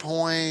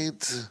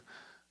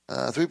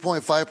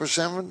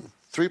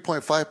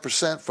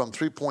 3.5% from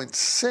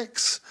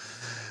 3.6%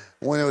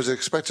 when it was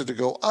expected to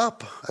go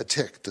up a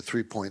tick to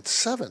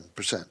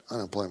 3.7%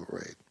 unemployment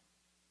rate.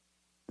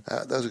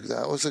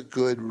 That was a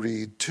good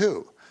read,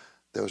 too.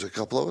 There was a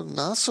couple of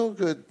not so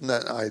good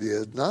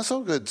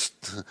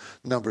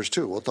numbers,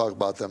 too. We'll talk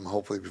about them,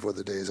 hopefully, before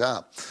the day is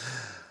out.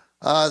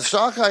 The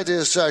stock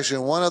ideas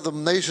section, one of the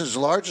nation's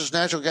largest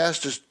natural gas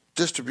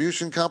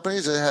distribution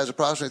companies. It has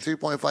approximately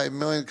 3.5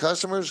 million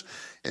customers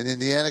in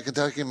Indiana,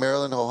 Kentucky,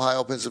 Maryland,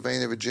 Ohio,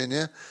 Pennsylvania,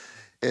 Virginia.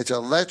 Its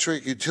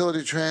electric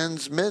utility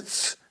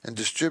transmits and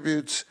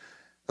distributes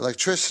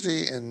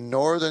electricity in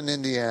northern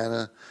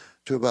Indiana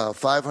to about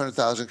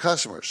 500,000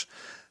 customers.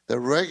 The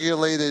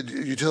regulated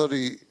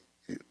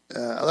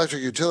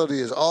electric utility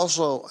is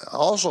also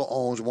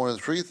owns more than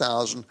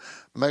 3,000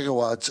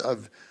 megawatts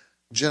of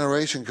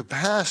generation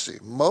capacity,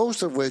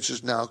 most of which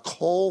is now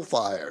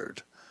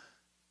coal-fired.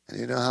 And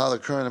you know how the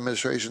current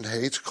administration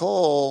hates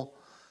coal,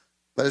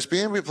 but it's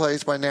being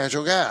replaced by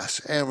natural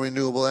gas and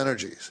renewable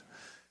energies.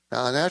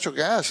 Now, natural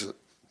gas,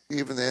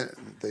 even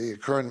the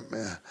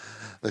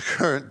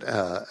current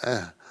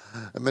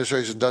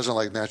administration doesn't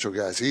like natural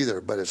gas either,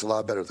 but it's a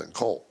lot better than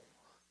coal.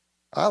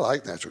 I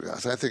like natural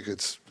gas. I think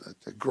it's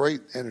a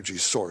great energy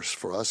source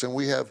for us, and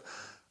we have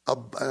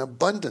an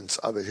abundance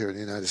of it here in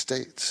the United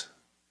States.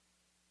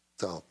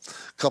 So,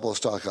 a couple of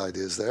stock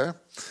ideas there.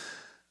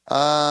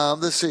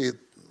 Let's see.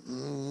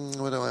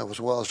 What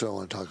else do I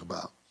want to talk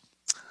about?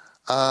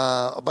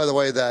 By the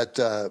way, that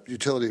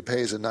utility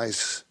pays a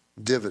nice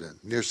dividend,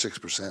 near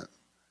 6%.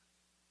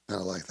 I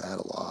like that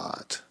a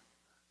lot.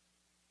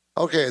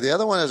 Okay, the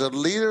other one is a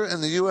leader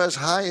in the U.S.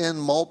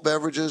 high-end malt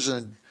beverages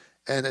and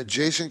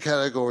adjacent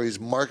categories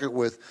market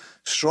with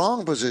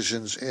strong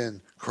positions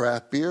in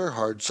craft beer,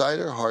 hard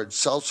cider, hard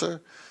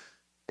seltzer.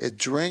 Its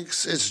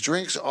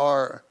drinks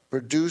are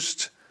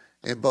produced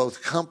in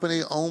both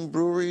company-owned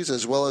breweries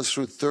as well as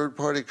through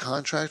third-party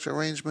contract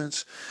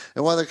arrangements.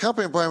 And while the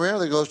company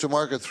primarily goes to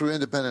market through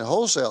independent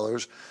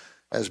wholesalers,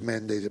 as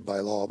mandated by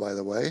law, by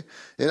the way,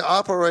 it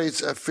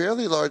operates a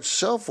fairly large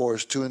sales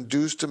force to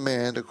induce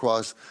demand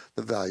across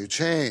the value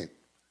chain.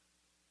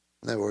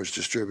 In other words,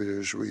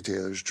 distributors,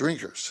 retailers,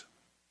 drinkers.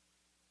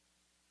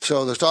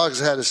 So the stock has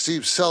had a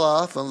steep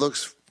sell-off and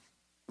looks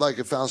like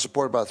it found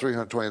support about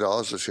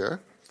 $320 a share.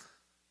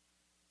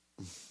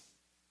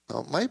 Now,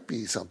 it might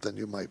be something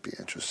you might be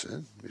interested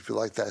in if you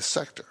like that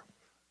sector.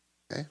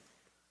 Okay.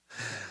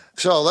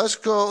 So let's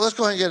go ahead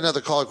and get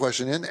another caller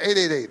question in.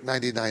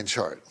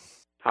 888-99-CHART.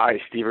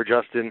 Hi, Steve or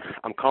Justin.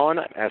 I'm calling,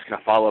 asking a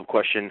follow-up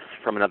question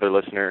from another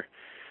listener.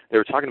 They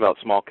were talking about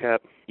small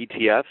cap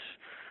ETFs.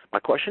 My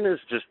question is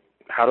just,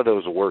 how do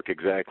those work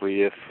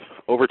exactly? If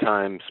over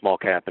time small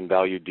cap and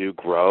value do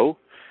grow,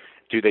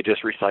 do they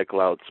just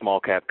recycle out small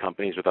cap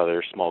companies with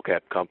other small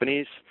cap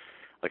companies?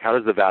 Like, how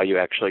does the value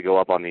actually go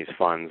up on these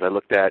funds? I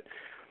looked at,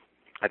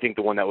 I think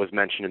the one that was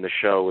mentioned in the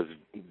show was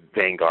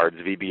Vanguard's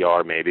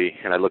VBR maybe,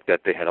 and I looked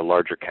at they had a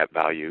larger cap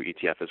value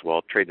ETF as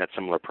well, trading at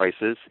similar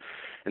prices.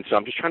 And so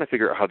I'm just trying to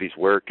figure out how these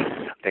work.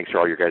 Thanks for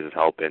all your guys'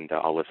 help, and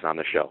I'll listen on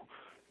the show.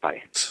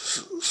 Bye.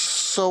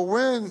 So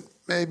when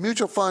a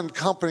mutual fund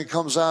company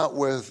comes out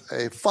with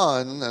a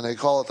fund, and they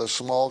call it the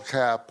small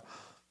cap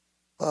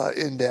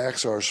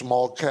index or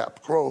small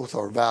cap growth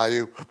or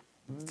value,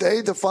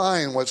 they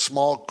define what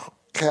small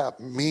cap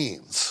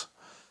means.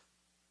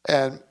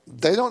 And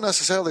they don't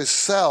necessarily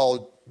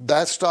sell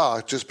that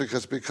stock just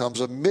because it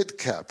becomes a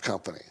mid-cap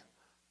company.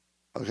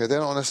 Okay, they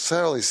don't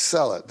necessarily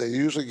sell it. They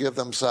usually give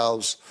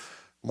themselves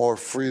more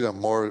freedom,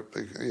 more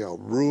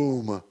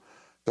room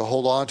to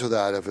hold on to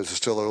that if it's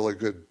still a really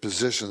good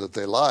position that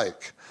they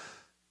like.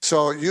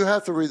 So you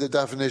have to read the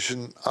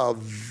definition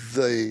of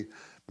the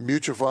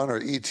mutual fund or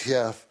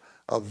ETF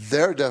of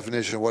their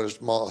definition of what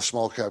a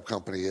small cap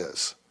company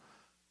is.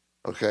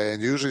 Okay,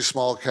 and usually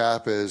small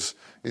cap is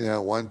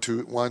 $1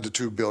 to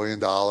 $2 billion,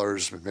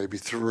 maybe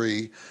 $3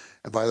 billion.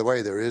 And by the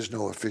way, there is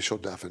no official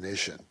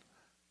definition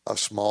of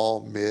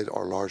small, mid,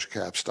 or large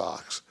cap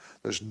stocks.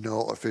 There's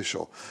no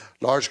official.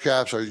 Large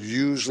caps are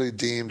usually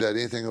deemed at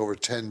anything over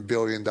 $10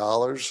 billion.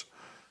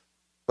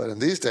 But in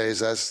these days,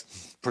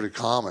 that's pretty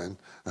common.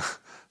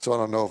 So I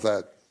don't know if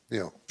that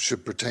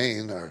should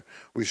pertain or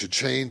we should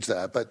change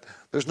that. But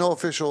there's no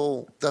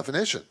official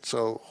definition.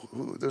 So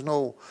there's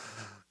no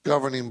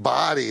governing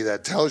body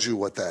that tells you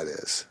what that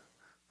is,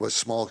 what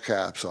small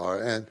caps are.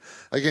 And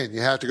again,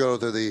 you have to go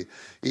to the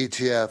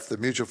ETF, the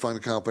mutual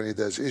fund company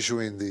that's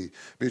issuing the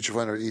mutual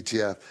fund or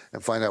ETF,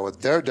 and find out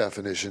what their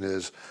definition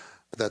is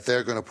that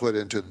they're going to put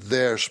into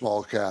their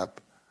small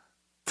cap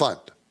fund.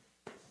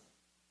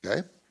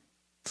 Okay?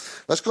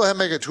 Let's go ahead and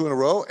make it two in a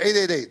row.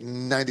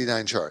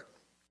 888-99-CHART.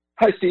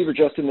 Hi, Steve or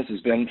Justin. This is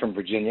Ben from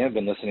Virginia. I've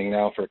been listening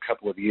now for a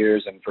couple of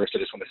years. And first, I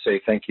just want to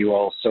say thank you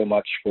all so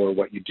much for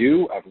what you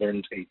do. I've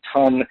learned a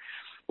ton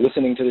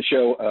listening to the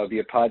show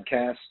via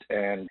podcast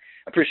and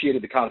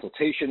appreciated the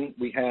consultation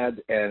we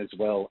had, as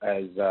well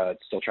as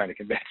still trying to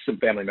convince some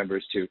family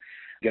members to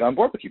get on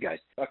board with you guys.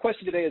 My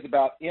question today is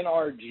about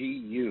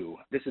NRGU.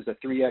 This is a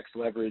 3X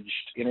leveraged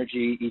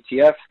energy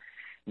ETF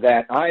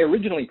that I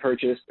originally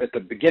purchased at the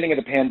beginning of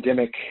the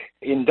pandemic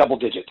in double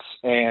digits,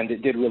 and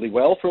it did really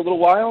well for a little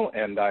while,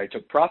 and I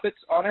took profits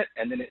on it,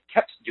 and then it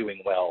kept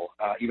doing well,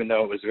 even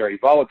though it was very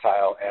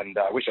volatile, and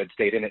I wish I'd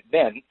stayed in it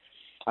then.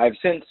 I've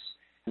since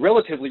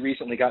relatively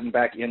recently gotten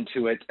back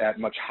into it at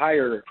much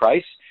higher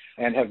price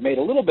and have made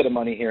a little bit of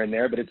money here and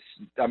there, but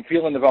I'm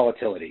feeling the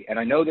volatility. And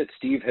I know that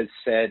Steve has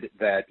said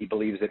that he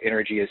believes that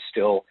energy is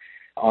still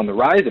on the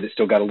rise, that it's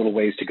still got a little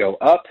ways to go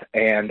up,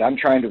 and I'm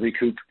trying to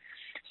recoup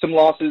some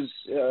losses,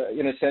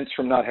 in a sense,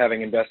 from not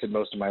having invested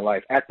most of my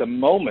life. At the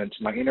moment,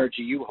 my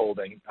NRGU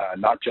holding,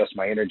 not just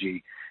my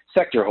energy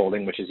sector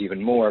holding, which is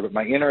even more, but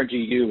my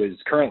NRGU is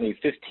currently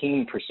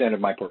 15% of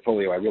my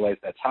portfolio. I realize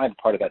that's high, but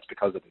part of that's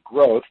because of the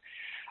growth,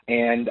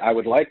 and I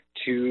would like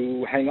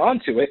to hang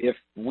on to it if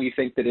we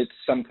think that it's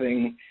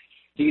something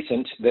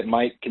decent that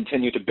might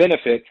continue to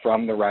benefit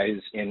from the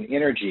rise in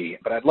energy.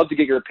 But I'd love to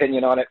get your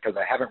opinion on it because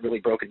I haven't really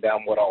broken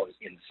down what all is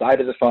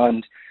inside of the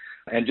fund,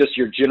 and just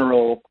your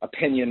general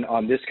opinion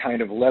on this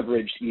kind of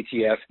leveraged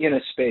ETF in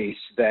a space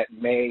that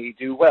may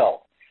do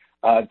well.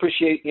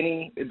 Appreciate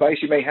any advice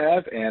you may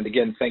have. And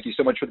again, thank you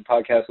so much for the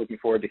podcast. Looking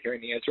forward to hearing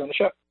the answer on the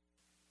show.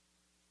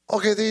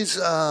 Okay, these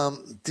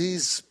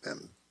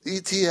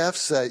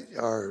ETFs that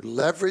are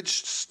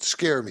leveraged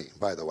scare me,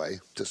 by the way,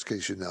 just in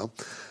case you know.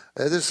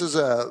 This is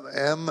a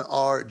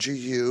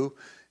MRGU,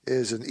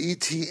 is an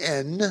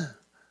ETN, a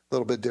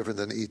little bit different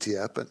than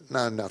ETF, but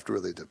not enough to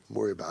really to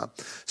worry about.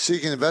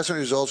 Seeking investment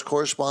results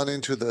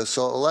corresponding to the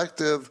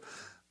selective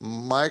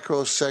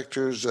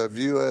microsectors of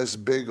U.S.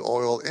 Big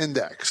Oil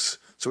Index.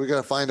 So we got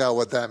to find out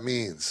what that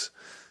means.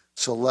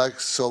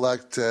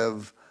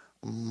 Selective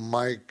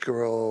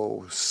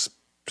micro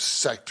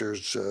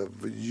sectors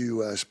of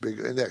U.S. Big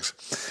Index.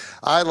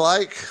 I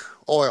like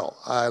oil.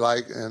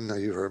 And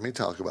you've heard me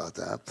talk about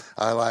that.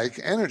 I like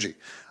energy.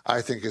 I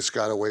think it's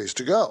got a ways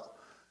to go.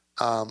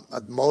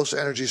 Most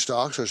energy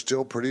stocks are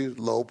still pretty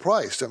low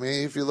priced. I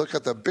mean, if you look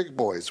at the big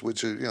boys,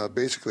 which are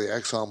basically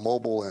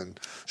ExxonMobil and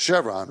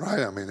Chevron, right?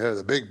 I mean, they're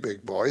the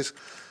big boys.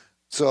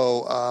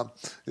 So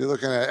you're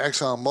looking at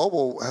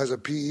ExxonMobil has a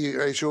PE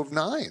ratio of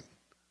 9.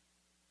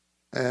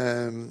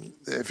 And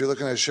if you're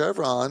looking at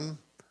Chevron,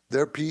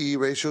 their PE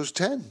ratio is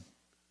 10.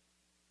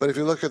 But if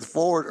you look at the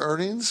forward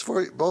earnings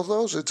for both of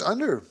those, it's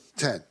under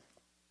 10.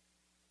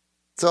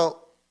 So,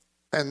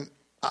 and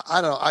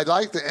I don't know, I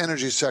like the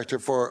energy sector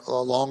for a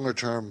longer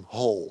term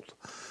hold.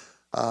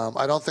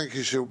 I don't think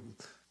you should,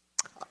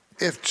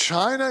 if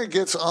China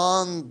gets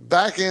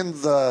back in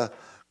the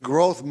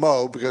growth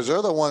mode, because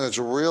they're the one that's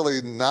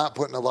really not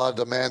putting a lot of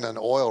demand on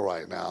oil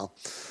right now,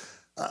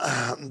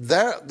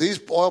 these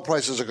oil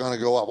prices are going to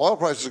go up. Oil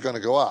prices are going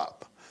to go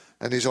up,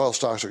 and these oil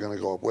stocks are going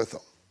to go up with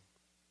them.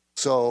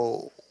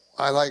 So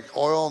I like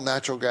oil,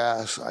 natural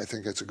gas. I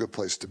think it's a good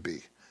place to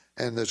be.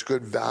 And there's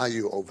good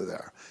value over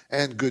there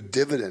and good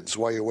dividends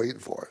while you're waiting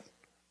for it.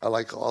 I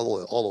like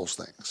all those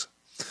things.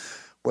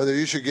 Whether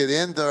you should get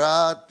in or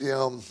out,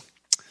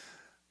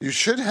 you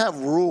should have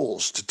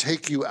rules to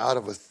take you out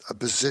of a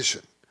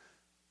position.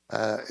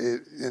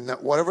 And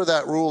whatever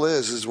that rule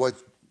is what,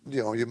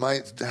 you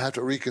might have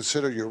to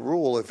reconsider your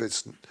rule if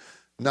it's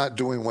not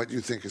doing what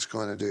you think it's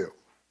going to do.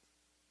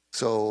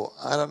 So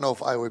I don't know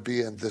if I would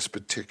be in this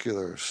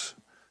particular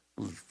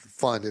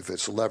fund if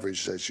it's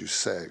leveraged, as you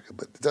say.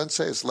 But it doesn't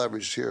say it's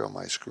leveraged here on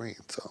my screen,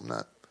 so I'm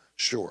not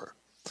sure.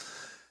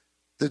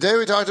 The day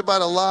we talked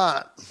about a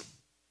lot,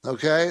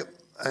 okay,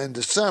 in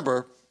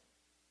December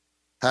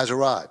has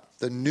arrived.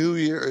 The new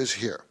year is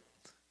here.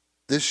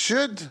 This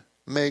should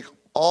make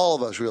all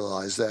of us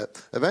realize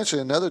that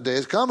eventually another day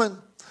is coming.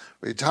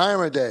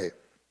 Retirement day.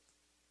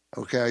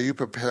 Okay, are you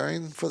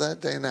preparing for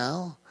that day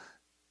now?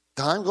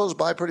 Time goes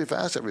by pretty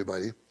fast,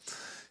 everybody.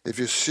 If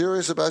you're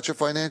serious about your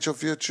financial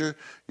future,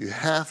 you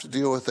have to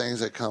deal with things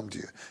that come to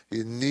you.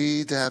 You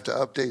need to have to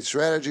update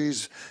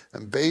strategies,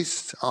 and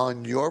based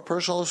on your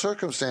personal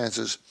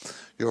circumstances,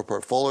 your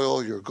portfolio,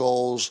 your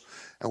goals,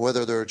 and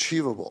whether they're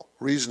achievable,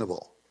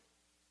 reasonable.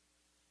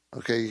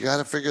 Okay, you got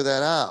to figure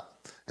that out.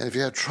 And if you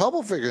have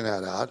trouble figuring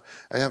that out,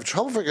 and you have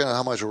trouble figuring out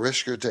how much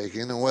risk you're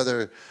taking and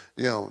whether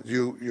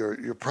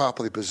you're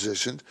properly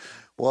positioned,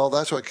 well,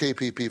 that's what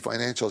KPP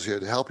Financial is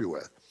here to help you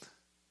with.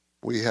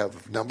 We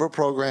have a number of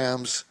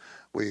programs.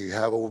 We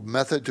have a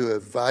method to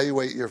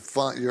evaluate your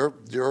fund,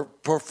 your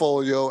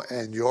portfolio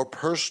and your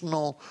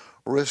personal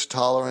risk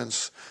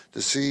tolerance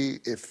to see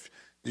if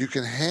you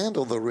can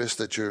handle the risk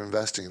that you're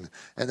investing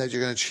and that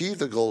you're going to achieve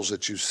the goals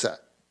that you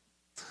set.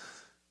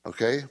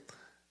 Okay?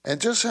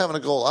 And just having a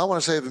goal, I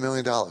want to save $1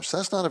 million.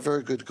 That's not a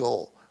very good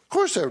goal. Of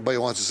course everybody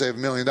wants to save $1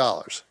 million.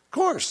 Of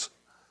course.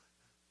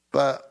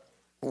 But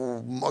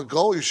a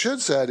goal you should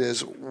set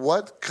is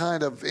what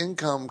kind of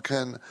income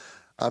can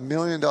 $1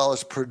 million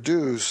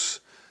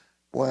produce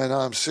when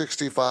I'm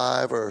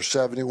 65 or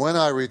 70, when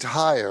I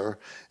retire,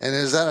 and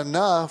is that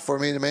enough for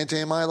me to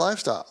maintain my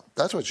lifestyle?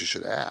 That's what you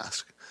should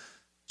ask.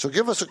 So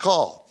give us a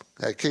call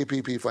at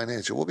KPP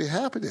Financial. We'll be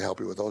happy to help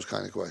you with those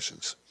kind of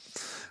questions.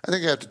 I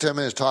think after 10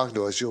 minutes talking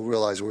to us, you'll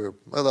realize we're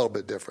a little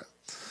bit different.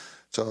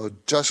 So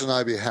Justin and I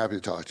would be happy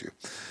to talk to you.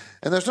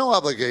 And there's no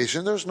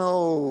obligation.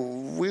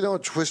 We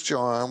don't twist your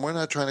arm. We're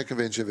not trying to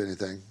convince you of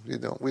anything.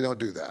 We don't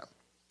do that.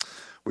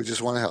 We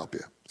just want to help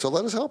you. So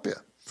let us help you.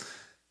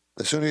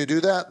 The sooner you do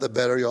that, the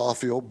better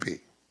off you'll be.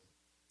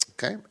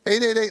 Okay?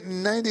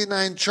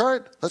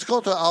 888-99-CHART. Let's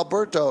go to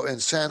Alberto in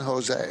San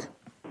Jose.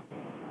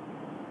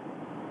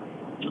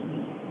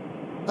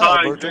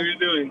 Hi, Alberto. how are you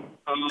doing?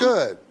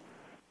 Good.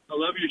 I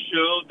love your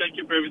show. Thank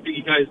you for everything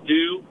you guys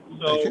do.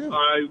 So Thank you.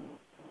 I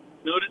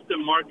noticed the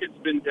market's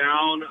been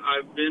down.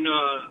 I've been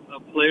a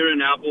player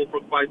in Apple for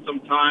quite some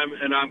time,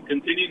 and I'm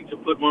continuing to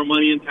put more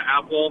money into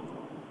Apple.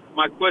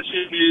 My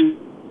question is,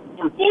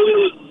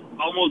 portfolio is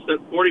almost at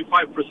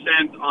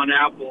 45% on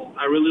Apple.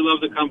 I really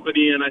love the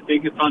company, and I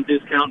think it's on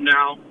discount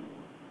now.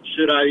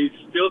 Should I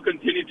still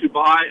continue to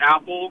buy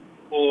Apple,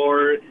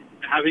 or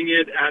having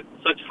it at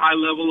such high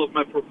level of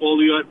my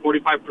portfolio at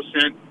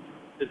 45%,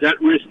 is that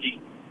risky?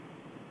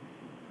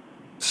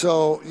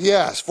 So,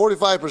 yes,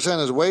 45%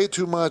 is way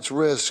too much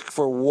risk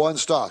for one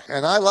stock.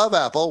 And I love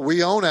Apple.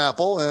 We own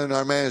Apple in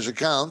our managed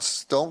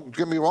accounts. Don't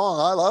get me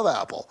wrong, I love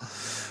Apple.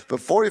 But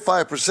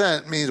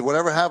 45% means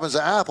whatever happens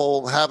to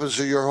Apple happens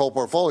to your whole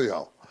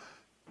portfolio.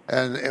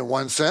 And in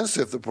one sense,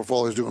 if the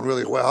portfolio is doing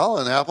really well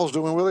and Apple's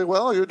doing really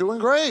well, you're doing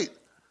great.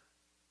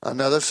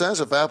 Another sense,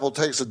 if Apple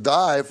takes a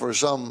dive for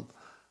some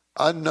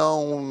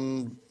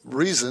unknown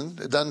reason,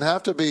 it doesn't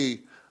have to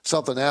be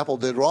something Apple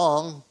did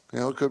wrong.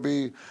 It could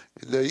be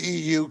the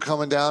EU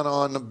coming down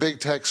on the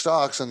big tech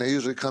stocks, and they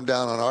usually come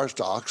down on our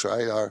stocks,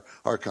 right,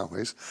 our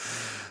companies.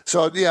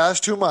 So, yeah, that's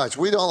too much.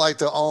 We don't like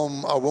to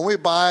own. When we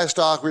buy a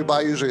stock, we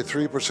buy usually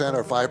 3%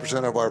 or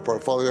 5% of our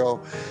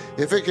portfolio.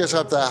 If it gets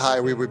up that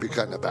high, we would be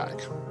cutting it back.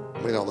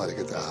 We don't let it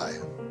get that high,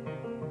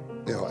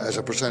 as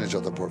a percentage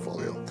of the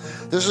portfolio.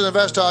 This is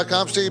Invest Talk.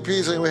 I'm Steve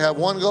Peasley. We have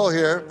one goal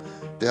here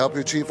to help you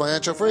achieve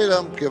financial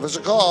freedom. Give us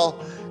a call,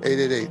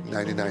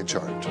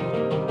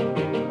 888-99-CHART.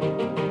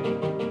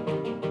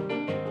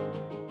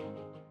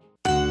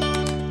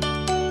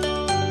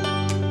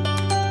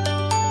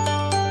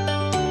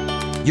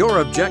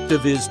 Your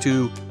objective is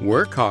to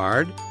work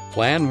hard,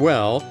 plan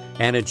well,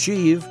 and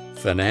achieve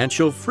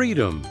financial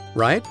freedom,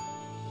 right?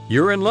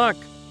 You're in luck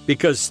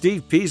because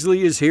Steve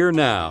Peasley is here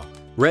now,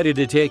 ready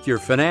to take your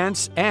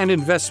finance and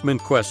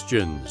investment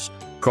questions.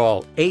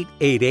 Call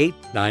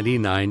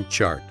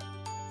 888-99-CHART.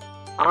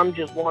 I'm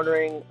just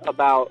wondering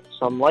about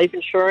some life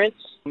insurance.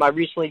 I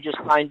recently just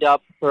signed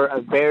up for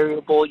a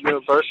variable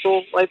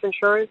universal life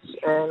insurance,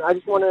 and I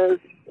just want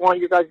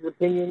your guys'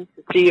 opinion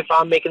to see if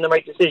I'm making the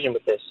right decision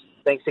with this.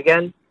 Thanks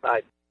again.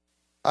 Bye.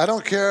 I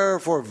don't care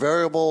for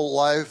variable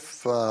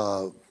life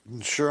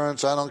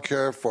insurance. I don't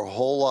care for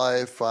whole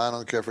life. I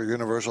don't care for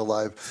universal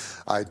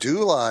life. I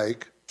do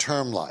like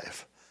term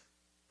life.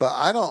 But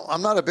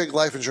I'm not a big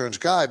life insurance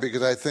guy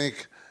because I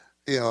think,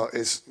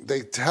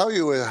 they tell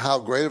you how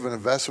great of an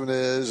investment it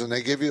is, and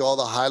they give you all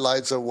the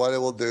highlights of what it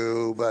will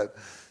do. But,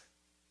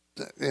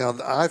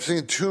 I've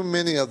seen too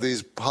many of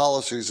these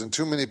policies and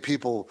too many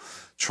people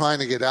trying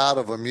to get out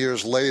of them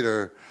years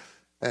later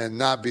and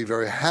not be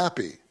very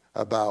happy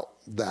about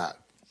that.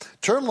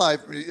 Term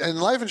life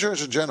and life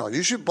insurance in general,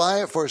 you should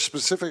buy it for a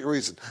specific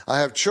reason. I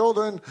have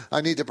children.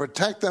 I need to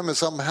protect them if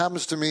something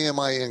happens to me and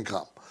my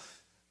income.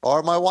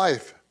 Or my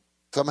wife,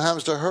 something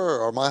happens to her,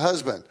 or my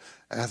husband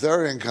and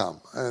their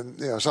income,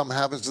 and something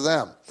happens to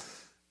them.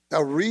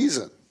 A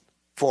reason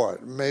for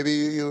it. Maybe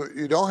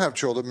you don't have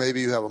children. Maybe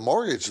you have a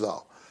mortgage,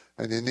 though,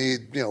 and you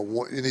need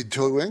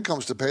two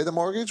incomes to pay the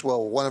mortgage.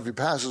 Well, one of you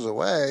passes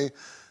away.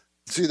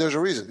 See, there's a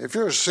reason. If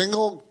you're a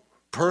single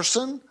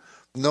person,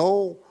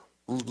 no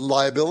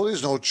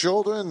liabilities, no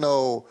children,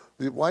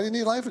 why do you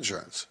need life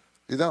insurance?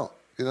 You don't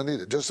need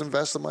it. Just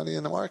invest the money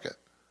in the market.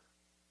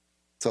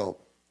 So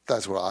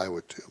that's what I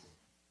would do.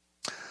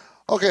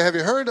 Okay, have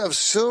you heard of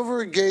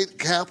Silvergate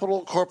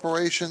Capital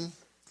Corporation?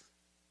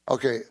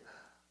 Okay,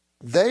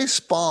 they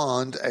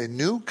spawned a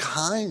new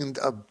kind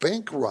of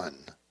bank run.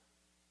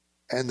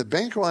 And the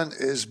bank run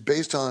is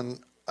based on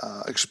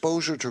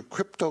exposure to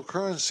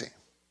cryptocurrency.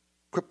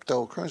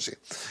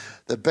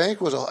 The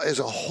bank is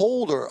a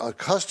holder of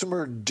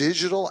customer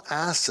digital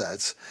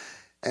assets,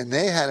 and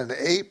they had an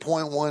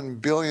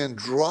 $8.1 billion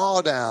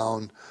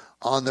drawdown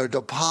on their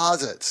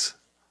deposits.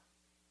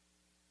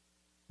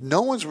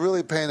 No one's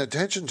really paying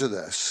attention to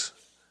this,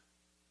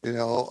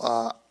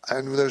 and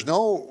there's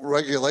no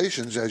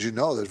regulations, as you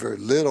know. There's very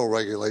little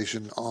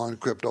regulation on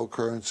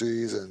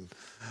cryptocurrencies, and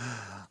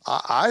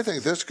I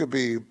think this could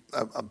be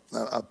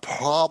a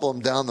problem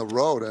down the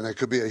road, and it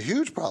could be a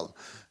huge problem.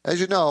 As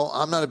you know,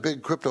 I'm not a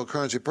big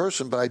cryptocurrency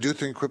person, but I do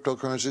think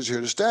cryptocurrency is here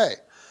to stay.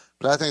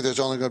 But I think there's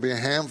only going to be a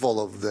handful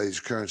of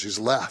these currencies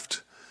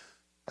left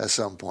at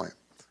some point.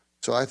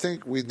 So I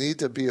think we need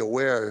to be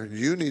aware,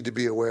 you need to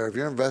be aware, if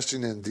you're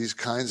investing in these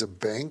kinds of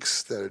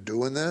banks that are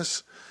doing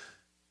this,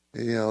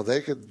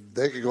 they could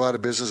go out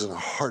of business in a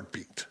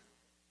heartbeat.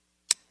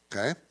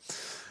 Okay?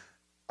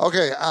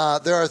 Okay,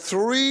 there are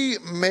three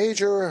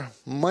major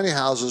money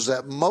houses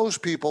that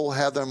most people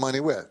have their money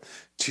with: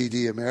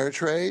 TD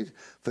Ameritrade,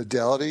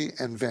 Fidelity,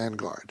 and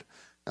Vanguard.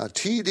 Now,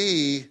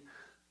 TD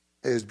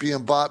is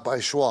being bought by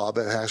Schwab.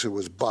 It actually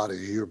was bought a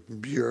year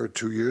or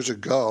 2 years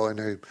ago, and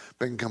they've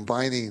been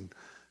combining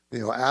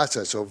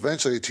assets. So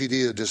eventually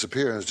TD will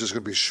disappear, and it's just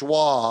going to be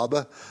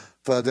Schwab,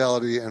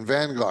 Fidelity, and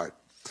Vanguard.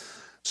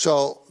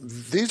 So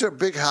these are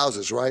big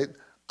houses, right?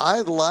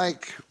 I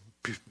like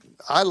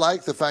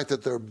the fact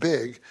that they're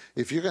big.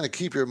 If you're going to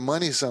keep your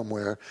money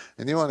somewhere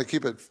and you want to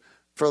keep it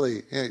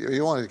fairly,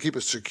 you want to keep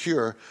it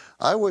secure,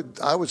 I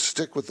would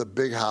stick with the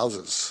big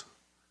houses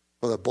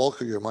for the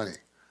bulk of your money.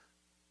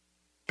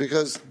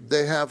 because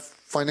they have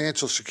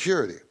financial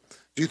security.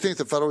 Do you think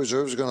the Federal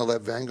Reserve is going to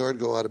let Vanguard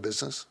go out of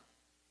business?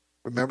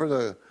 Remember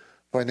the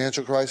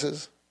financial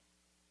crisis?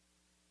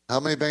 How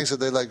many banks did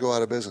they let go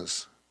out of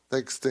business?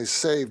 They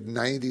saved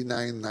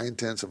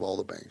 99.9% of all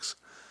the banks.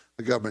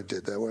 The government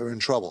did. They were in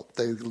trouble.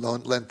 They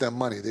lent them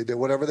money. They did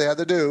whatever they had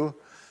to do.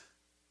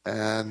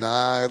 And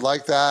I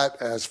like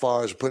that as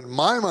far as putting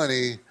my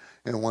money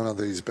in one of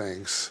these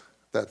banks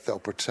that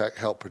they'll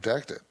help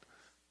protect it.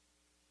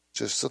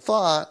 Just a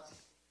thought.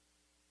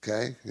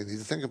 Okay? You need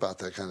to think about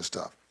that kind of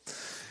stuff.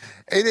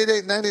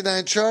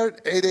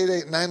 888-99-CHART,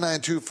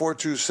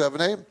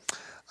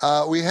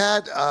 888-992-4278. We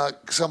had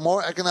some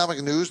more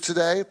economic news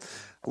today.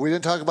 We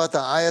didn't talk about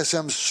the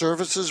ISM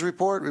services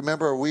report.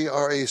 Remember, we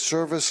are a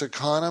service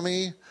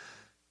economy,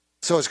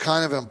 so it's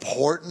kind of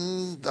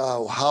important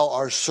how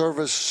our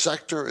service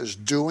sector is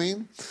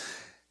doing.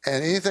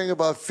 And anything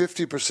above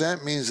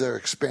 50% means they're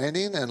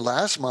expanding. And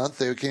last month,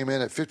 they came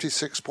in at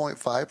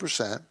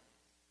 56.5%.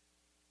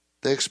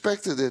 They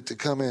expected it to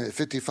come in at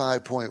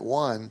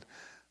 55.1%,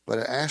 but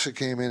it actually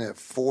came in at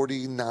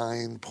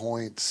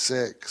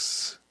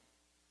 49.6%.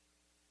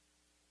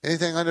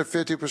 Anything under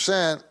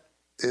 50%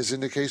 is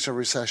indication of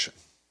recession.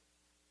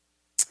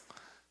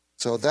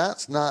 So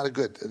that's not a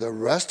good. The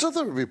rest of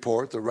the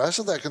report, the rest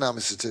of the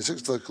economic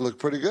statistics look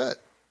pretty good.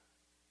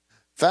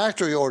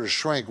 Factory orders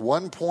shrank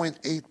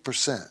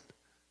 1.8%.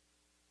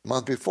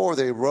 Month before,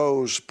 they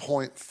rose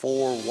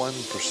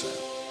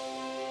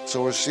 0.41%.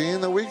 So we're seeing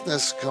the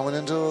weakness coming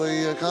into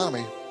the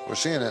economy. We're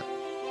seeing it.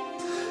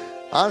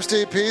 I'm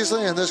Steve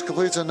Peasley, and this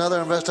completes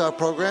another Invest Talk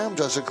program.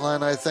 Justin Klein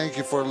and I thank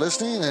you for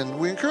listening, and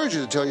we encourage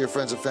you to tell your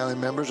friends and family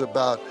members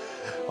about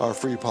our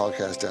free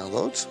podcast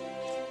downloads.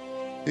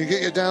 You can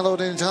get your download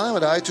anytime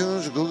at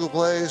iTunes, Google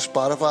Play,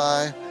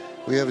 Spotify.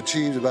 We have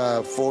achieved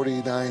about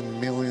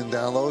 49 million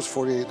downloads,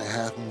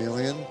 48.5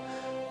 million,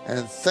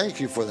 and thank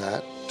you for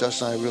that.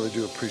 Justin and I really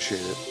do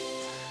appreciate it.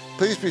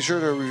 Please be sure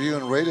to review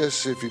and rate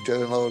us if you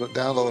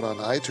download on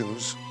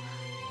iTunes,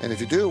 and if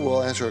you do,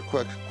 we'll answer a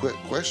quick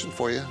question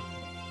for you.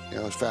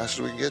 As fast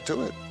as we can get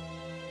to it.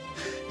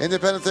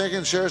 Independent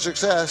thinking, share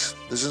success.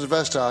 This is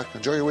Invest Talk.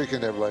 Enjoy your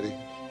weekend, everybody.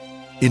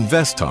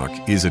 Invest Talk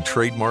is a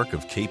trademark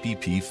of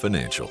KPP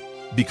Financial.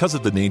 Because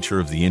of the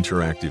nature of the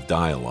interactive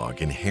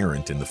dialogue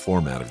inherent in the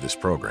format of this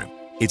program,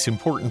 it's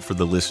important for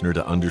the listener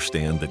to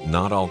understand that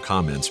not all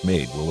comments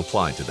made will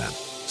apply to them.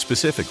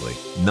 Specifically,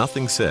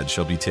 nothing said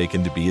shall be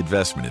taken to be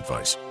investment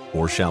advice,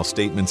 or shall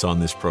statements on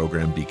this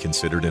program be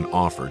considered an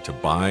offer to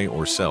buy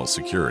or sell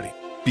security.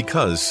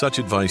 Because such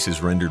advice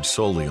is rendered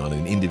solely on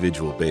an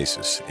individual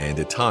basis and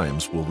at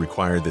times will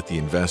require that the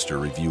investor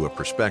review a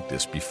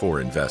prospectus before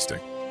investing.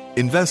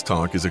 Invest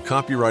Talk is a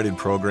copyrighted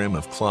program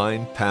of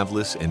Klein,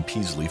 Pavlis, and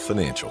Peasley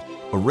Financial,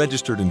 a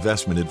registered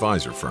investment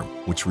advisor firm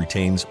which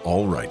retains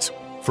all rights.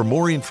 For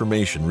more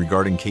information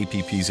regarding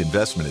KPP's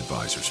investment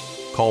advisors,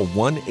 call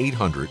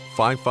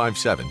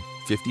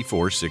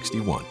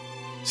 1-800-557-5461.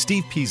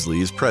 Steve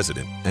Peasley is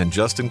president, and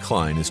Justin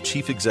Klein is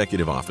chief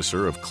executive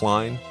officer of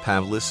Klein,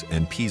 Pavlis,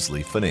 and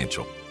Peasley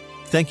Financial.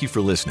 Thank you for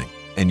listening,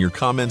 and your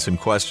comments and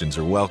questions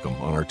are welcome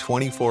on our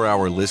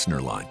 24-hour listener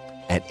line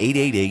at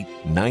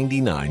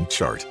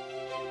 888-99-CHART.